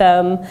do with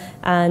them,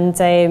 and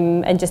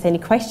just any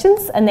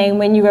questions. And then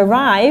when you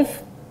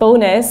arrive,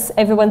 bonus,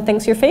 everyone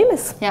thinks you're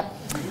famous. Yep.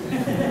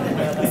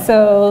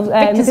 So,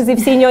 because they've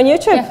seen you on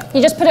YouTube. Yeah.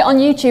 You just put it on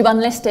YouTube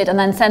unlisted and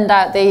then send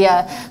out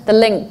the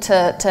link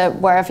to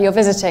wherever you're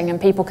visiting,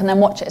 and people can then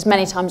watch it as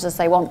many times as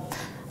they want.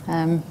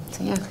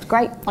 So yeah,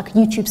 great, like a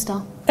YouTube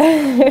star.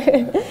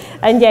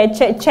 And yeah,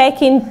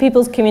 checking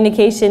people's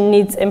communication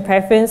needs and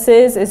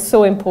preferences is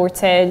so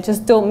important.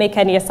 Just don't make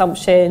any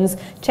assumptions.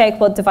 Check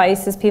what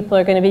devices people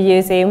are going to be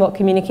using, what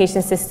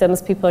communication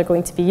systems people are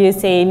going to be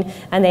using,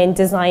 and then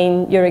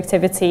design your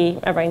activity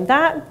around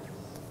that.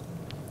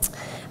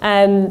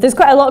 There's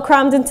quite a lot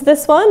crammed into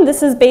this one.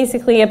 This is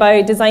basically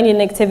about designing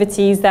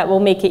activities that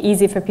will make it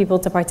easy for people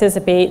to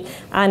participate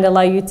and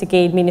allow you to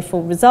gain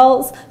meaningful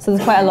results. So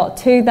there's quite a lot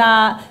to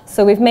that.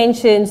 So we've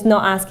mentioned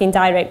not asking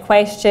direct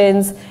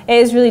questions. It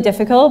is really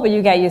difficult, but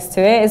you get used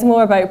to it. It's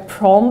more about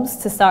prompts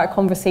to start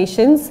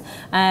conversations.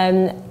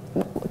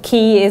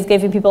 Key is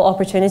giving people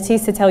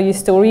opportunities to tell you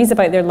stories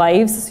about their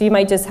lives. So you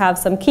might just have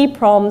some key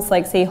prompts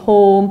like say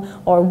home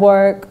or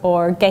work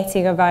or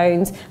getting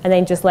around, and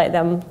then just let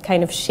them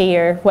kind of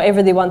share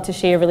whatever they want to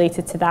share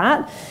related to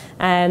that.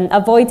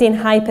 Avoiding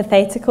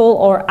hypothetical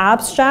or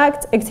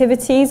abstract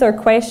activities or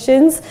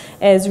questions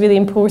is really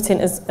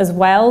important as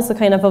well. So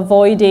kind of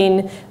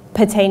avoiding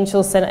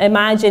potential,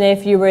 imagine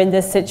if you were in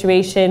this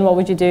situation, what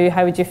would you do,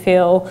 how would you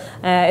feel,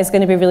 is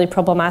going to be really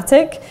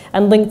problematic.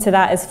 And linked to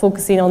that is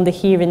focusing on the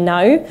here and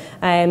now.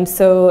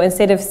 So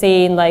instead of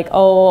saying like,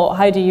 oh,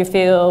 how do you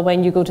feel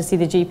when you go to see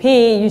the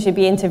GP, you should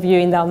be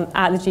interviewing them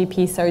at the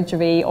GP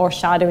surgery or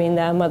shadowing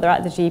them while they're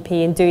at the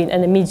GP and doing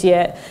an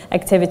immediate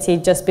activity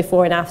just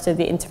before and after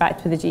they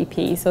interact with the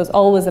GP. So it's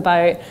always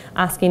about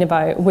asking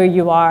about where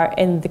you are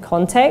in the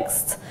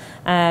context.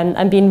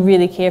 And being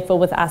really careful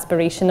with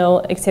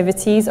aspirational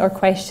activities or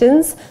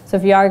questions. So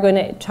if you are going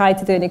to try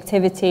to do an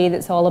activity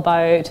that's all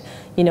about,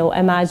 you know,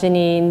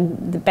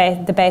 imagining the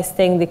best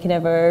thing they can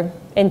ever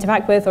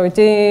interact with or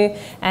do,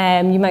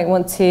 you might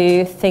want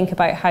to think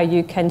about how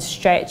you can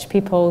stretch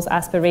people's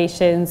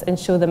aspirations and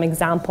show them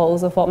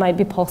examples of what might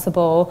be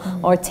possible,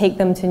 or take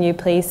them to new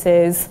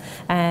places,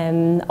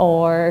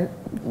 or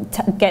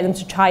get them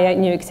to try out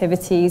new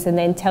activities and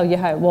then tell you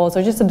how it was,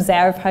 or just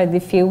observe how they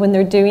feel when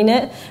they're doing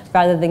it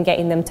rather than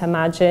getting them to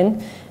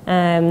imagine.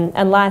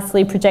 And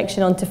lastly,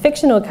 projection onto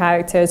fictional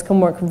characters can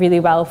work really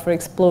well for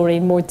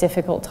exploring more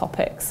difficult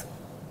topics.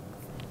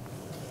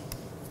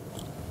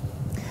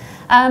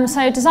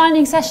 So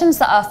designing sessions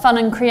that are fun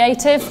and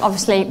creative,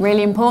 obviously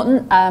really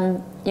important.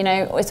 You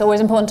know, it's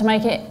always important to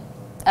make it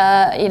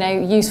you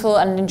know, useful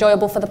and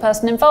enjoyable for the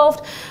person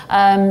involved.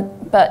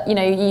 But you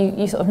know,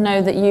 you sort of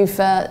know that you've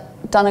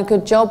done a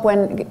good job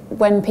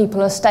when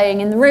people are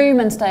staying in the room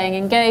and staying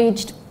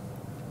engaged.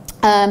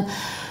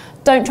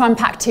 Don't try and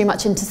pack too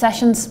much into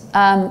sessions,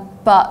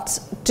 but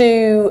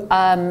do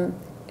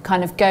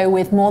kind of go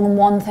with more than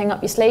one thing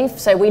up your sleeve.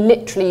 So we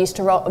literally used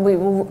to we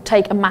will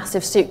take a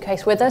massive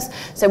suitcase with us.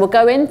 So we'll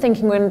go in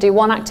thinking we're going to do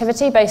one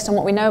activity based on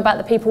what we know about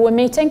the people we're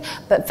meeting,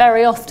 but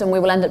very often we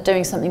will end up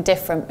doing something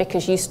different,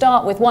 because you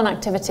start with one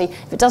activity.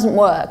 If it doesn't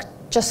work,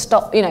 just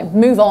stop, you know,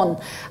 move on.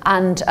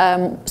 And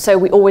so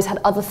we always had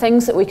other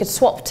things that we could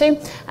swap to,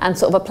 and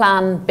sort of a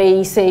plan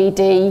B, C,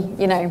 D,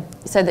 you know,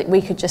 so that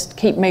we could just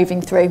keep moving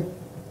through.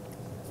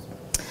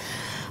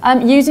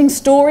 Using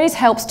stories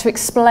helps to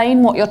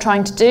explain what you're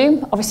trying to do.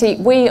 Obviously,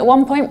 we at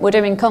one point were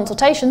doing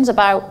consultations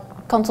about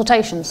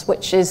consultations,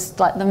 which is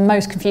like the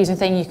most confusing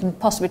thing you can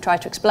possibly try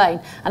to explain.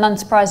 And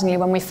unsurprisingly,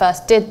 when we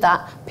first did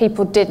that,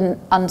 people didn't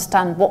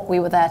understand what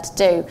we were there to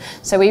do.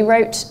 So we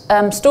wrote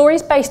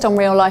stories based on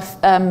real life,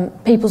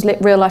 people's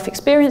real life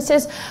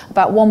experiences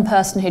about one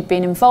person who'd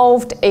been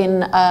involved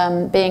in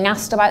being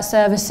asked about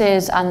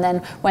services, and then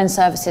when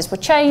services were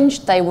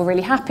changed, they were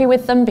really happy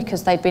with them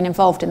because they'd been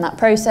involved in that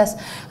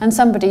process, and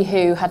somebody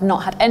who had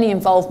not had any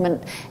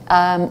involvement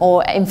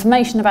or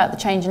information about the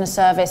change in a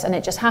service and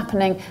it just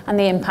happening, and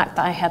the impact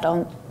that I had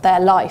on their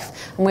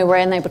life. And we were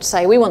able to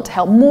say, we want to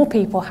help more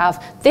people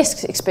have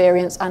this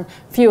experience and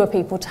fewer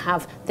people to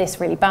have this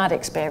really bad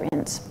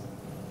experience.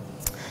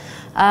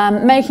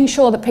 Making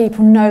sure that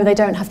people know they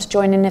don't have to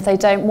join in if they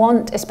don't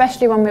want,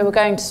 especially when we were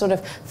going to sort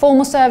of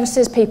formal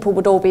services, people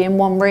would all be in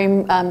one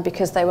room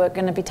because they were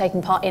going to be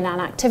taking part in an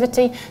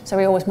activity. So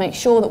we always make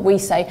sure that we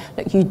say,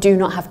 look, you do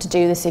not have to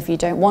do this if you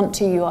don't want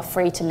to, you are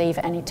free to leave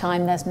at any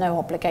time, there's no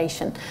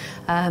obligation.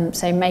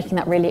 So making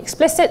that really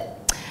explicit,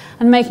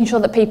 and making sure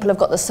that people have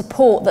got the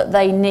support that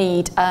they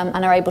need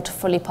and are able to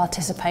fully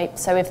participate.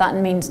 So if that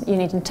means you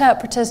need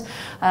interpreters,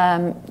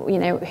 you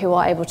know, who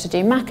are able to do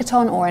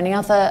Makaton or any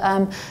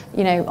other,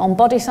 you know, on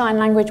body sign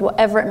language,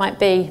 whatever it might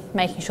be,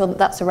 making sure that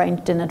that's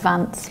arranged in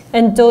advance.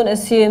 And don't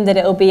assume that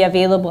it'll be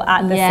available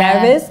at the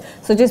service.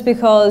 So just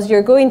because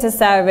you're going to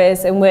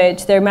service in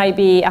which there might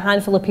be a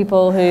handful of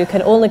people who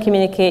can only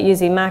communicate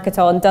using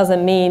Makaton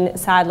doesn't mean,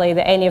 sadly,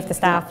 that any of the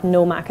staff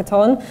know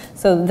Makaton.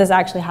 So this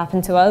actually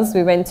happened to us.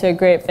 We went to a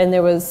group and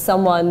there was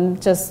someone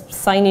just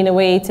signing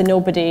away to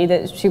nobody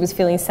that she was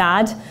feeling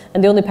sad,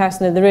 and the only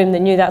person in the room that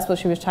knew that's what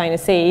she was trying to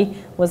say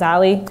was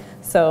Ali.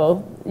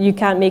 So you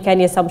can't make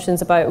any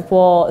assumptions about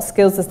what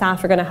skills the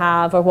staff are going to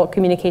have or what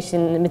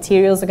communication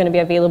materials are going to be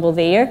available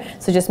there.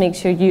 So just make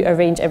sure you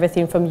arrange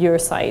everything from your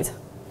side.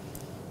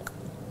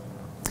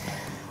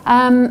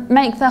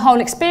 Make the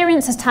whole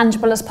experience as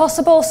tangible as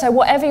possible. So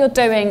whatever you're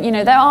doing, you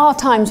know, there are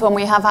times when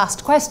we have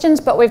asked questions,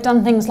 but we've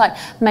done things like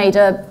made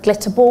a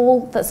glitter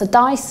ball that's a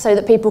dice so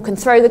that people can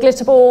throw the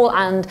glitter ball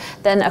and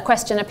then a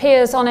question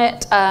appears on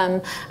it.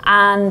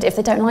 And if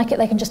they don't like it,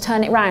 they can just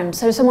turn it round.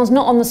 So if someone's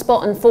not on the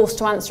spot and forced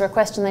to answer a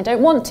question they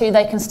don't want to,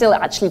 they can still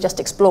actually just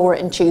explore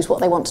it and choose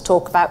what they want to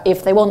talk about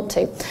if they want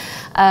to.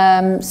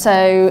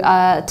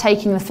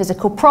 Taking the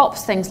physical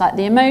props, things like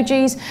the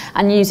emojis,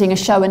 and using a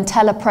show and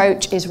tell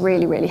approach is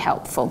really, really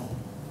helpful.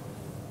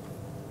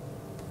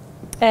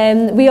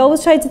 We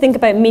always try to think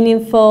about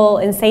meaningful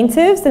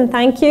incentives and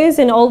thank yous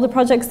in all the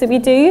projects that we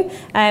do.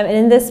 And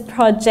in this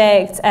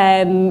project,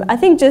 I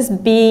think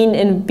just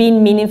being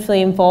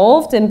meaningfully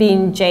involved and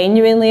being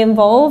genuinely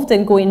involved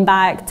and going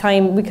back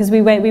time, because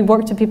we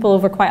worked with people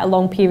over quite a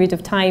long period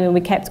of time and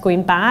we kept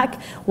going back,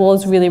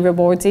 was really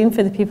rewarding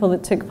for the people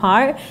that took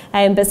part.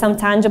 But some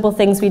tangible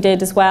things we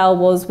did as well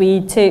was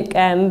we took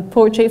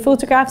portrait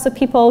photographs of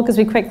people because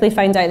we quickly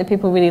found out that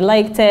people really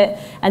liked it,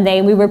 and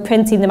then we were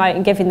printing them out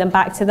and giving them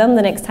back to them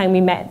the next time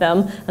we met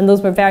them, and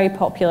those were very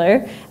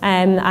popular.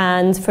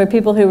 And for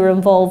people who were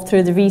involved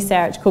through the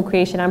research,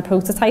 co-creation and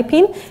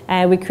prototyping,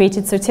 we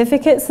created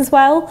certificates as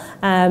well,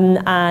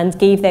 and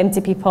gave them to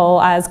people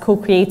as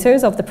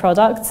co-creators of the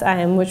product,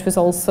 which was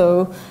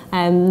also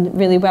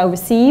really well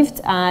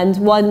received. And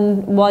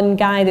one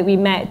guy that we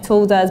met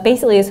told us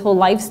basically his whole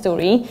life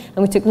story, and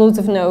we took loads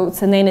of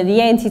notes, and then at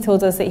the end he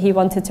told us that he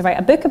wanted to write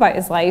a book about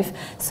his life.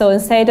 So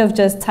instead of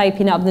just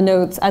typing up the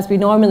notes as we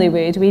normally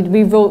would,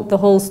 we wrote the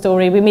whole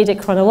story. We made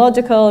it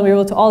chronological, and we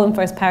wrote it all in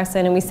first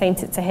person, and we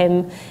sent it to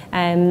him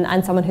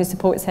and someone who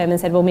supports him and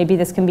said, well, maybe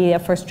this can be a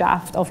first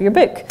draft of your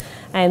book.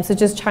 So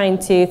just trying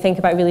to think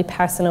about really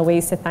personal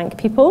ways to thank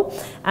people.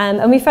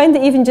 And we found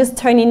that even just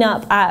turning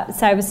up at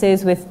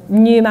services with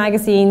new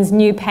magazines,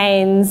 new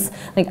pens,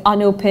 like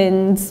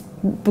unopened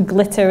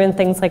glitter and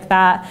things like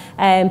that,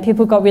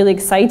 people got really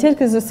excited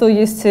because they're so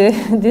used to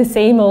the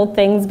same old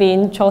things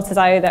being trotted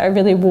out that are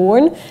really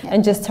worn,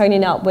 and just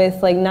turning up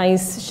with like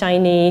nice,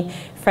 shiny,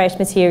 fresh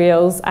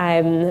materials,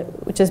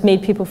 which just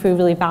made people feel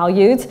really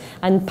valued.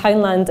 And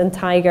Poundland and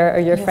Tiger are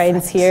your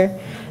friends here.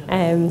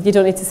 You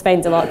don't need to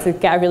spend a lot to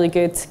get a really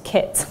good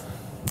kit.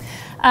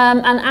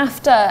 And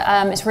after,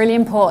 it's really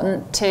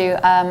important to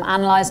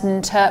analyse and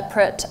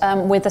interpret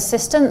with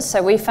assistance.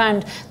 So we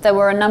found there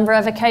were a number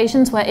of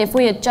occasions where if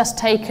we had just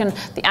taken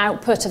the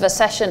output of a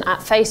session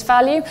at face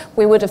value,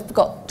 we would have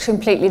got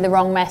completely the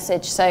wrong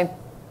message. So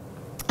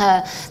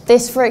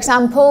this, for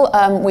example,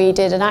 we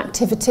did an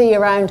activity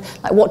around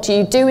like what do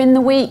you do in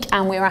the week,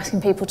 and we were asking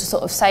people to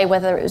sort of say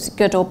whether it was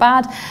good or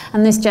bad.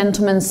 And this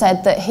gentleman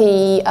said that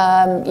he,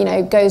 you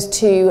know, goes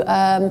to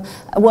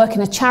work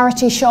in a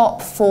charity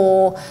shop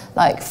for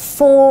like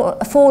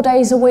four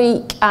days a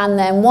week, and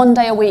then 1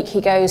 day a week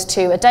he goes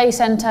to a day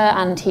centre,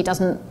 and he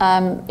doesn't.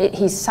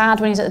 He's sad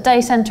when he's at the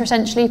day centre.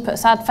 Essentially, put a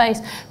sad face,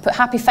 put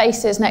happy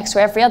faces next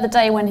to every other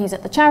day when he's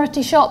at the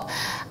charity shop.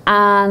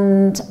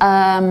 And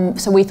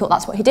so we thought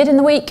that's what he did in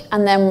the week,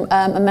 and then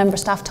a member of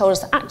staff told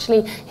us that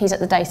actually he's at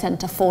the day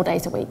centre 4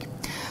 days a week,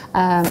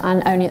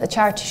 and only at the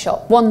charity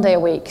shop 1 day a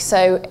week.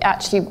 So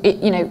actually,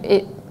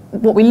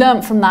 what we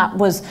learnt from that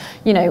was,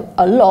 you know,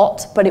 a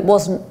lot, but it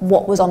wasn't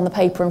what was on the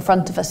paper in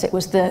front of us. It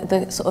was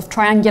the sort of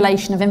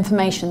triangulation of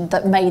information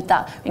that made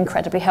that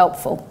incredibly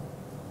helpful.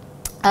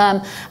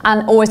 And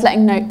always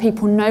letting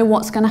people know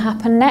what's going to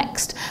happen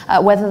next,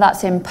 whether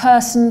that's in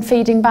person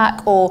feeding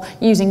back or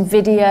using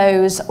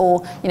videos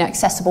or, you know,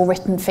 accessible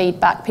written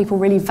feedback. People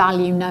really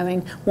value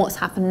knowing what's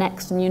happened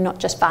next and you're not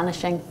just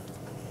vanishing.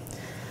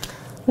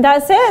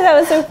 That's it. That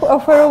was a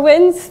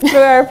whirlwind through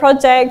our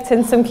project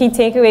and some key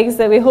takeaways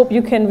that we hope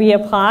you can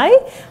reapply.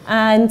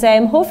 And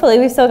hopefully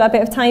we've still got a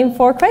bit of time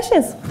for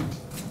questions.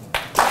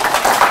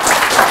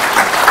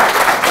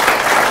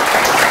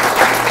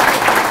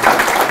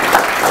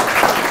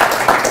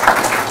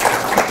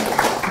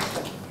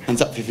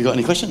 Hands up if you've got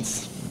any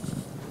questions.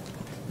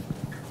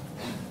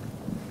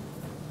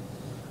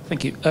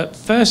 Thank you.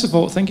 First of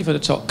all, thank you for the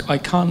talk. I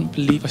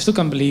still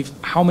can't believe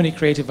how many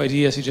creative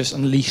ideas you just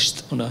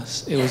unleashed on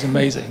us. It was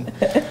amazing.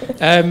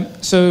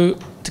 So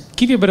to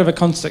give you a bit of a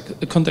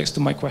context to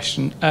my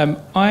question,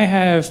 I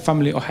have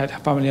family or had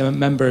family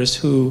members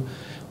who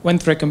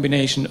went through a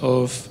combination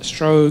of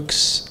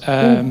strokes,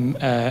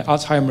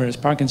 Alzheimer's,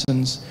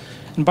 Parkinson's,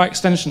 and by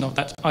extension of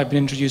that, I've been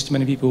introduced to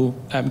many people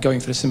going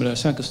through similar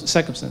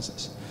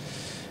circumstances.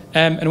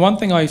 And one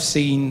thing I've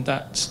seen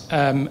that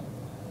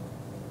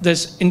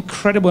there's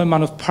incredible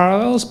amount of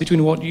parallels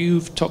between what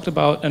you've talked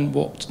about and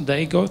what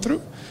they go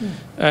through,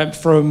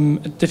 from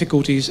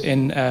difficulties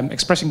in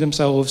expressing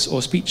themselves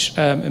or speech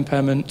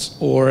impairment,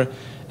 or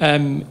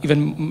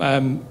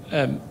even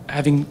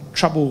having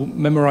trouble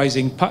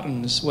memorizing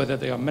patterns, whether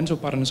they are mental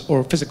patterns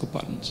or physical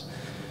patterns.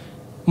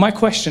 My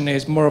question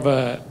is more of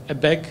a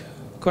big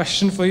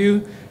question for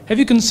you. Have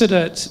you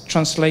considered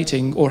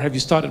translating, or have you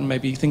started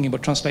maybe thinking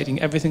about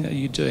translating everything that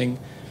you're doing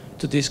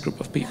to this group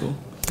of people?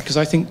 Because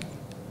I think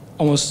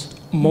almost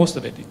most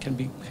of it can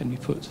be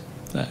put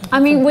there. I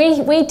mean,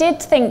 we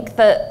did think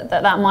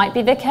that might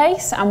be the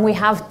case, and we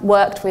have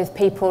worked with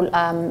people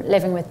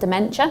living with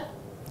dementia.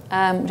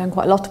 We've done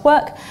quite a lot of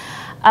work.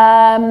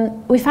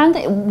 We found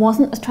that it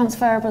wasn't as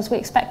transferable as we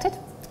expected.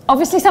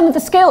 Obviously, some of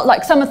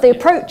the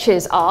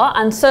approaches are,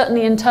 and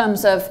certainly in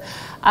terms of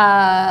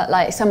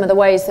like some of the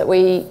ways that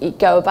we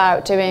go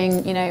about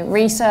doing, you know,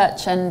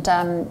 research and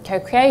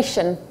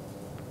co-creation,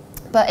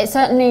 but it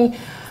certainly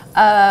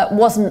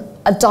wasn't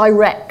a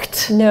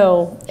direct.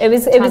 No, it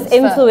was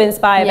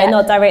influenced by, but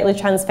not directly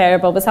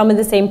transferable, but some of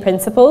the same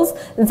principles,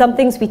 and some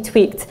things we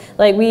tweaked.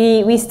 Like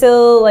we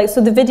still, like,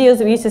 so the videos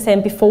that we used to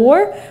send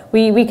before,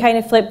 we kind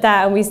of flipped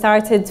that and we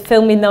started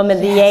filming them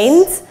at the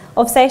end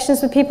of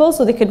sessions with people,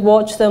 so they could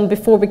watch them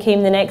before we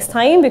came the next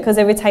time, because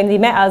every time they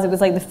met us, it was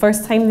like the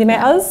first time they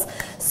met us.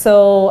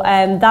 So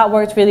that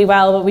worked really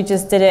well, but we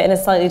just did it in a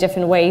slightly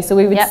different way. So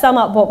we would sum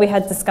up what we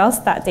had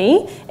discussed that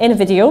day in a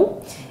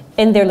video,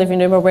 in their living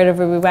room or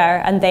wherever we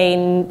were, and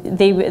then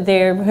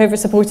whoever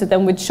supported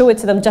them would show it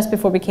to them just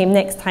before we came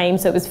next time,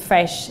 so it was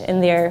fresh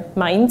in their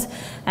mind.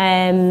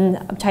 I'm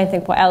trying to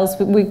think what else.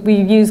 We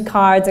use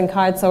cards and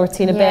card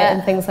sorting a bit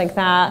and things like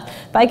that.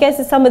 But I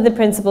guess some of the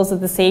principles are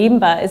the same,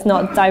 but it's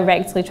not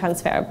directly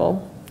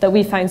transferable that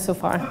we found so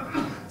far.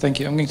 Thank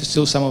you. I'm going to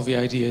steal some of the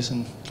ideas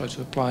and try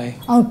to apply.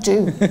 Oh,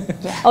 do.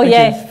 Oh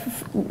yeah,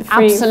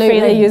 absolutely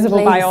freely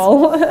usable by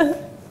all.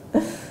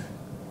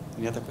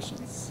 Any other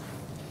questions?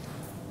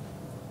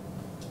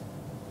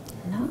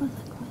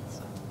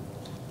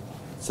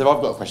 So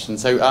I've got a question.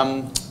 So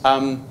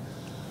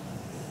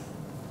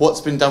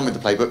what's been done with the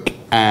playbook,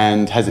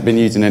 and has it been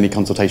used in any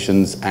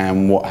consultations,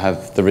 and what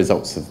have the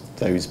results of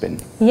those been?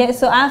 Yeah,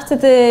 so after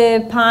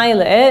the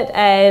pilot,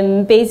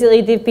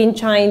 basically they've been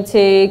trying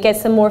to get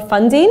some more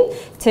funding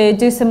to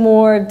do some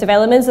more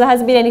development. So there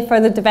hasn't been any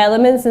further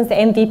development since the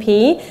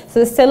MVP,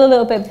 so it's still a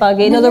little bit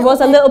buggy. No, there was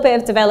a little bit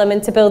of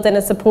development to build in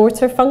a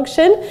supporter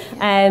function,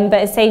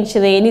 but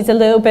essentially it needs a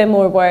little bit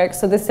more work,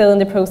 so they're still in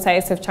the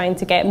process of trying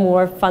to get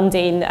more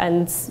funding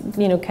and,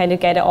 you know, kind of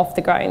get it off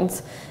the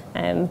ground.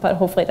 But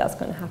hopefully that's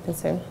going to happen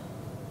soon.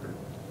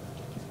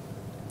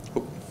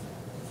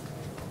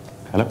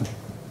 Hello.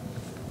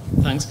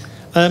 Thanks.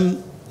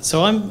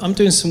 So I'm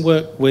doing some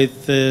work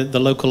with the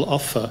local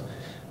offer.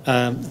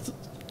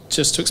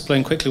 Just to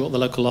explain quickly what the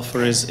local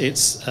offer is,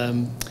 it's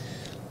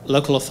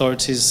local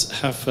authorities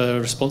have a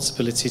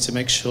responsibility to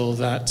make sure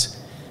that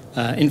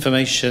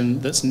information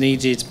that's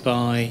needed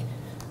by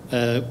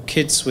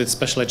kids with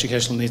special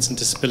educational needs and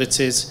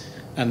disabilities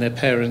and their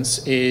parents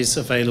is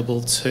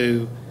available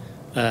to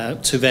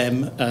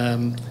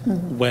them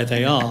where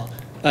they are.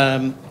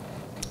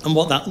 And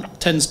what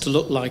that tends to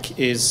look like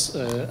is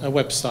a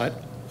website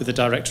with a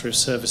directory of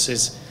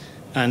services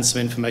and some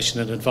information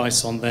and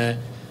advice on there.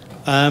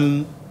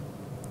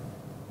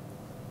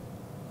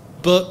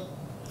 But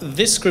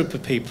this group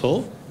of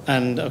people,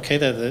 and okay,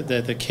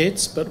 they're the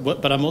kids,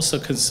 but I'm also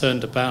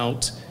concerned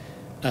about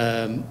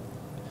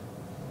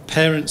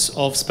parents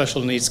of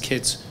special needs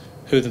kids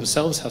who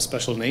themselves have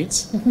special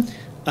needs.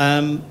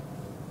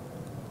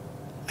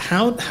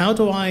 How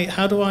do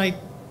I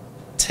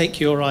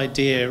take your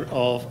idea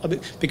of, I mean,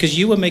 because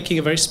you were making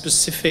a very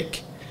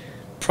specific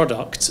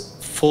product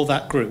for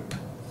that group,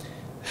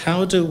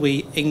 how do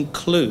we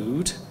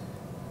include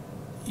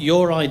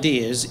your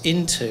ideas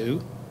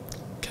into,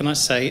 can I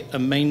say, a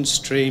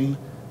mainstream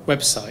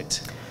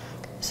website?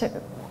 So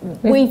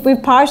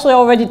we've partially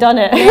already done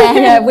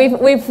it.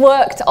 We've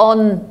worked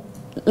on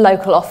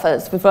local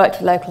offers, we've worked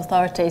with local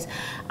authorities,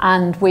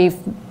 and we've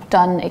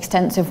done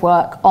extensive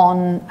work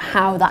on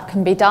how that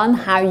can be done,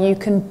 how you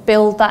can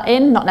build that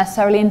in, not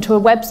necessarily into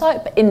a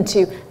website, but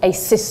into a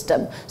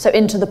system, so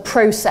into the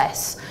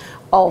process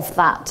of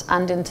that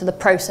and into the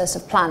process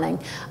of planning.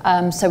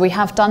 So we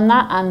have done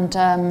that,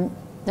 and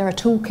there are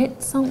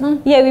toolkits, aren't there?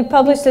 Yeah, we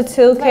published a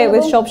toolkit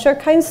with Shropshire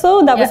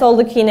Council. That was all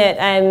looking at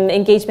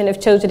engagement of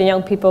children and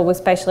young people with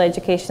special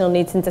educational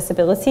needs and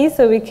disabilities.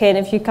 So we can,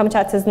 if you come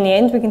chat to us in the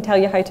end, we can tell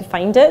you how to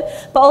find it.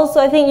 But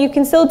also I think you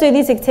can still do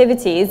these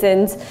activities,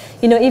 and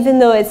you know, even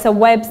though it's a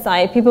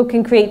website, people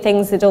can create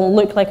things that don't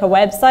look like a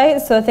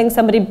website. So I think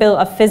somebody built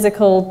a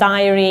physical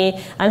diary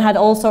and had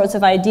all sorts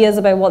of ideas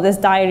about what this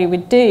diary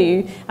would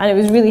do, and it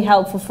was really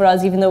helpful for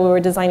us, even though we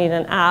were designing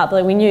an app.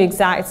 Like, we knew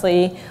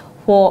exactly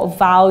what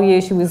value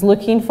she was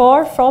looking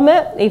for from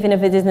it, even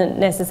if it didn't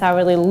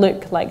necessarily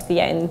look like the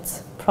end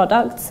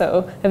product.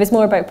 So if it's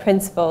more about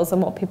principles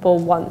and what people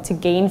want to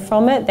gain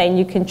from it, then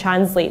you can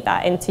translate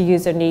that into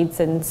user needs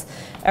and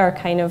our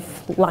kind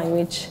of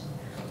language.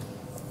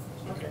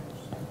 Okay.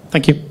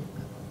 Thank you.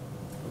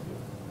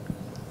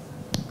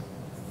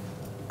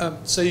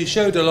 So you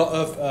showed a lot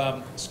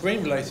of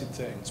screen-related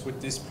things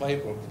with this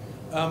playbook.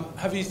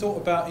 Have you thought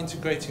about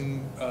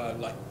integrating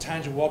like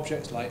tangible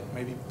objects, like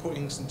maybe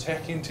putting some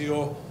tech into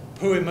your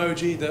poo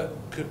emoji that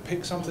could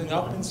pick something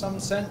up in some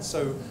sense?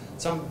 So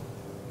some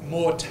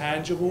more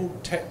tangible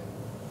tech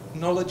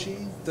technology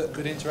that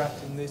could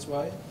interact in this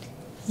way?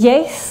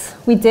 Yes,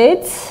 we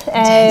did.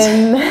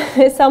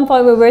 At some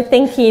point we were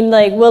thinking,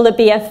 like, will it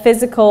be a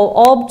physical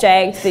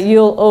object that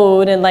you'll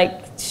own and like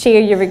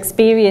share your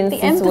experiences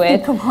the empathy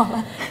with?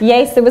 koala.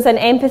 Yes, there was an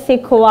empathy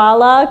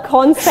koala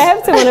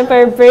concept in one of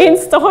our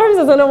brainstorms.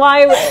 I don't know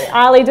why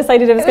Ali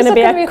decided it was going to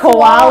be a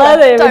koala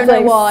that would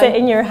like sit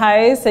in your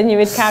house and you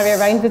would carry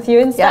around with you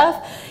and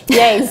stuff.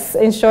 Yes,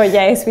 in short,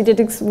 yes, we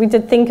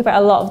did think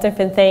about a lot of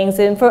different things,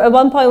 and at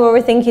one point we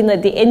were thinking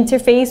that the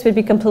interface would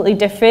be completely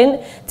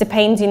different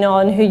depending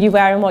on who you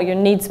were and what your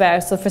needs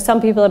were. So for some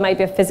people it might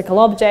be a physical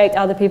object,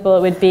 other people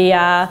it would be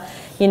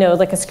you know,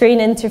 like a screen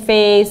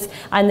interface,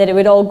 and that it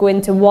would all go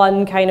into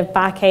one kind of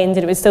back end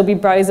and it would still be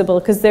browsable,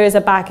 because there is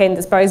a back end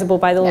that's browsable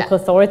by the local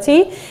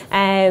authority.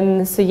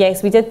 So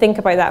yes, we did think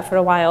about that for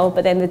a while,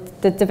 but then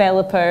the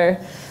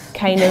developer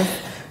kind of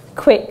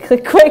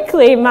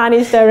quickly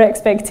managed our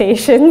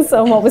expectations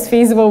on what was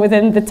feasible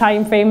within the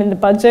time frame and the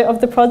budget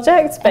of the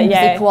project. But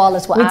yeah,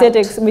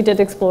 we did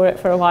explore it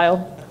for a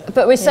while.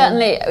 But we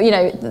certainly, you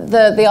know,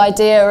 the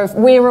idea of,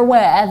 we're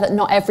aware that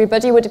not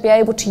everybody would be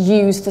able to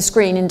use the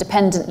screen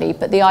independently,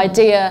 but the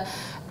idea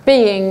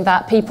being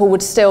that people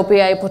would still be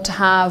able to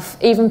have,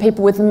 even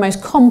people with the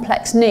most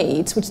complex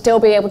needs would still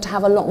be able to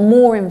have a lot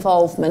more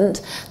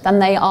involvement than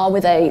they are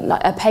with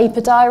a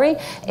paper diary,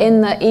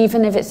 in that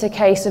even if it's a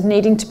case of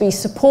needing to be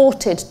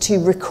supported to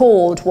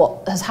record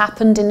what has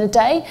happened in a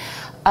day,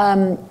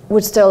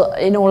 would still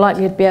in all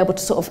likelihood be able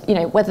to sort of, you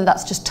know, whether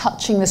that's just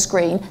touching the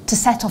screen, to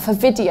set off a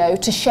video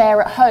to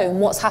share at home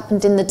what's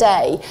happened in the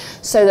day,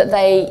 so that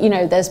they, you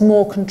know, there's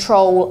more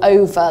control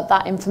over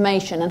that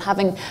information and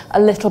having a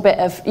little bit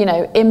of, you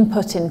know,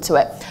 input into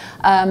it.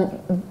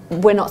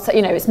 We're not,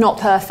 you know, it's not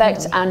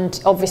perfect, and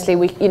obviously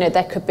we, you know,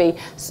 there could be,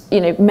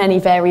 you know, many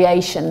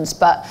variations,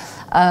 but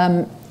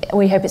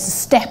we hope it's a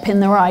step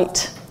in the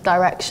right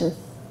direction.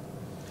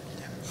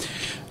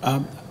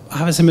 I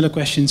have a similar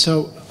question.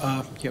 So,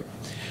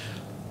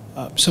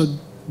 so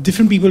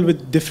different people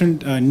with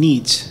different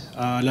needs,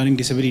 learning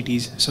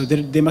disabilities. So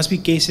there must be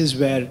cases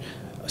where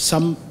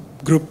some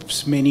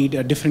groups may need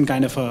a different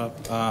kind of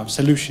a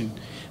solution,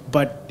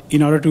 but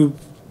in order to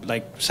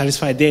like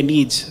satisfy their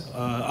needs,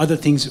 other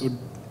things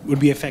would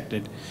be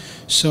affected.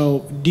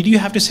 So did you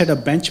have to set a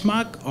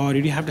benchmark, or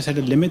did you have to set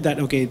a limit that,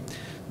 okay,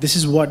 this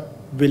is what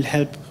will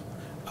help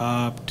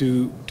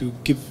to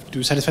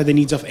satisfy the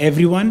needs of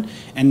everyone,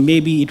 and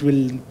maybe it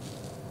will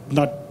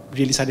not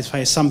really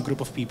satisfy some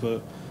group of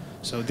people?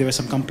 So there were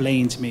some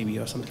complaints maybe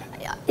or something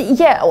like that.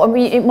 Yeah, I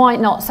mean, it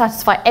might not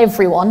satisfy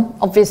everyone,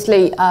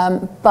 obviously,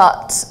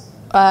 but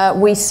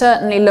we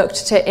certainly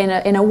looked at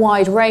it in a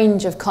wide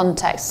range of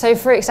contexts. So,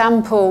 for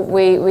example,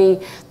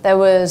 there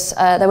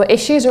were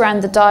issues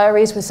around the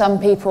diaries with some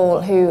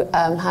people who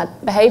had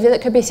behaviour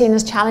that could be seen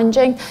as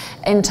challenging,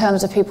 in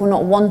terms of people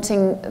not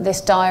wanting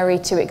this diary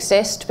to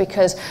exist,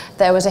 because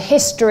there was a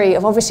history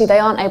of, obviously they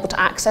aren't able to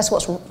access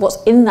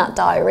what's in that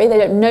diary, they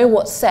don't know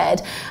what's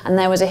said, and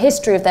there was a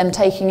history of them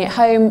taking it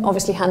home,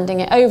 obviously handing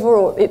it over,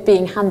 or it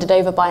being handed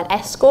over by an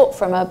escort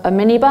from a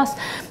minibus,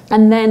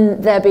 and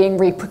then there being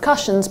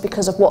repercussions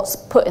because of what's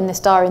put in this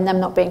diary and them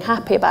not being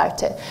happy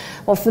about it.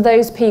 Well, for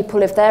those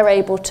people, if they're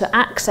able to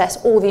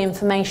access all the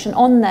information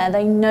on there,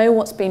 they know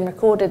what's been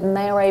recorded and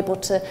they are able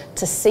to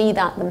see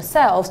that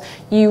themselves,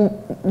 you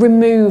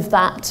remove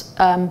that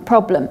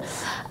problem.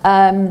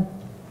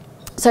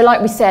 So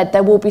like we said,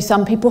 there will be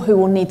some people who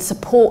will need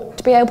support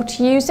to be able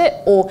to use it,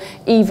 or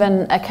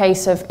even a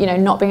case of, you know,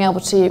 not being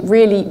able to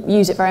really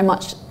use it very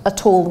much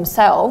at all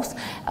themselves,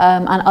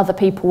 and other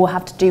people will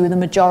have to do with the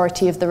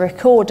majority of the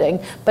recording,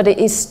 but it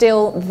is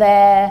still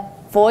their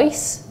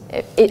voice.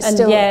 It's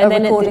still a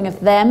recording of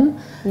them.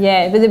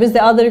 Yeah, but there was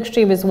the other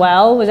extreme as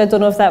well, which I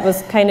don't know if that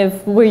was kind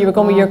of where you were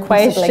going with your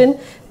question.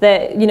 Possibly.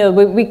 That, you know,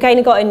 we kind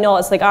of got in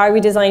knots, like, are we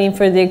designing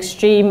for the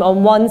extreme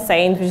on one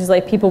side, which is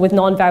like people with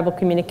non-verbal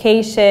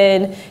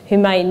communication, who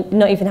might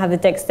not even have the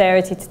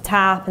dexterity to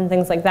tap and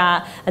things like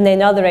that, and then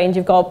the other end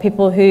you've got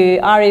people who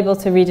are able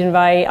to read and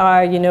write,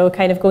 are, you know,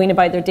 kind of going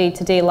about their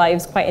day-to-day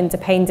lives quite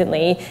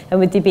independently, and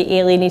would they be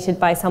alienated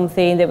by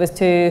something that was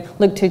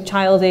look too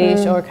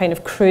childish or kind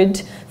of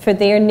crude for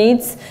their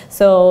needs?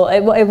 So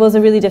it was a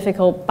really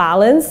difficult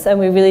balance, and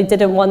we really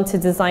didn't want to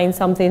design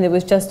something that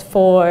was just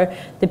for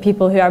the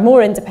people who are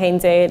more independent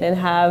and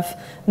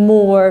have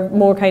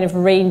more kind of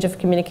range of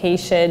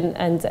communication.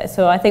 And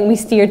so I think we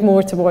steered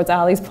more towards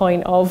Ali's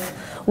point of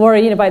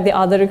worrying about the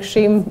other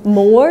extreme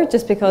more,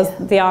 just because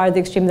they are the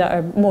extreme that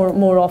are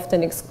more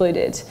often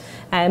excluded.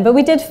 But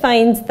we did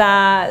find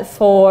that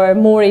for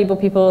more able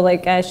people,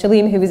 like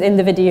Shalene, who was in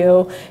the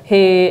video, who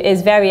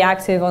is very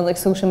active on like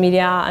social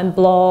media and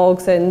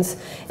blogs, and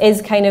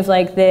is kind of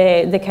like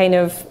the kind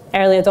of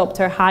early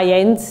adopter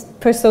high-end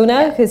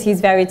persona, because he's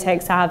very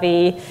tech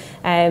savvy,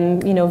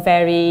 you know,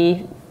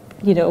 very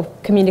you know,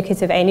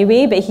 communicative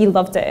anyway, but he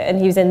loved it and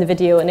he was in the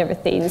video and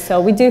everything.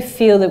 So we do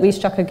feel that we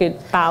struck a good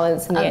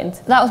balance in the end.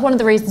 That was one of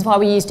the reasons why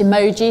we used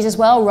emojis as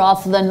well,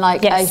 rather than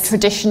like a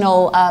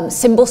traditional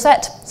symbol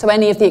set. So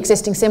any of the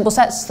existing symbol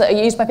sets that are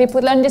used by people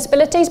with learning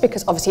disabilities,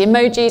 because obviously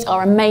emojis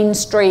are a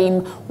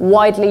mainstream,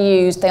 widely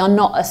used, they are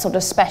not a sort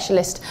of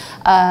specialist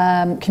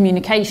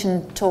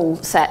communication tool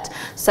set.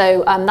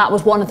 So that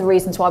was one of the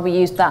reasons why we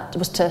used that,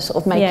 was to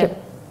sort of make it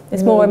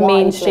it's more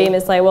mainstream.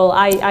 It's like, well,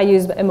 I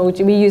use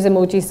emoji. We use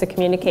emojis to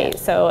communicate.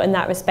 So in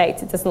that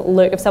respect, it doesn't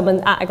look, if someone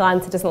at a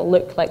glance, it doesn't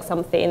look like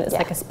something. It's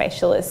like a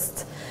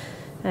specialist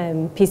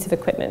piece of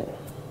equipment.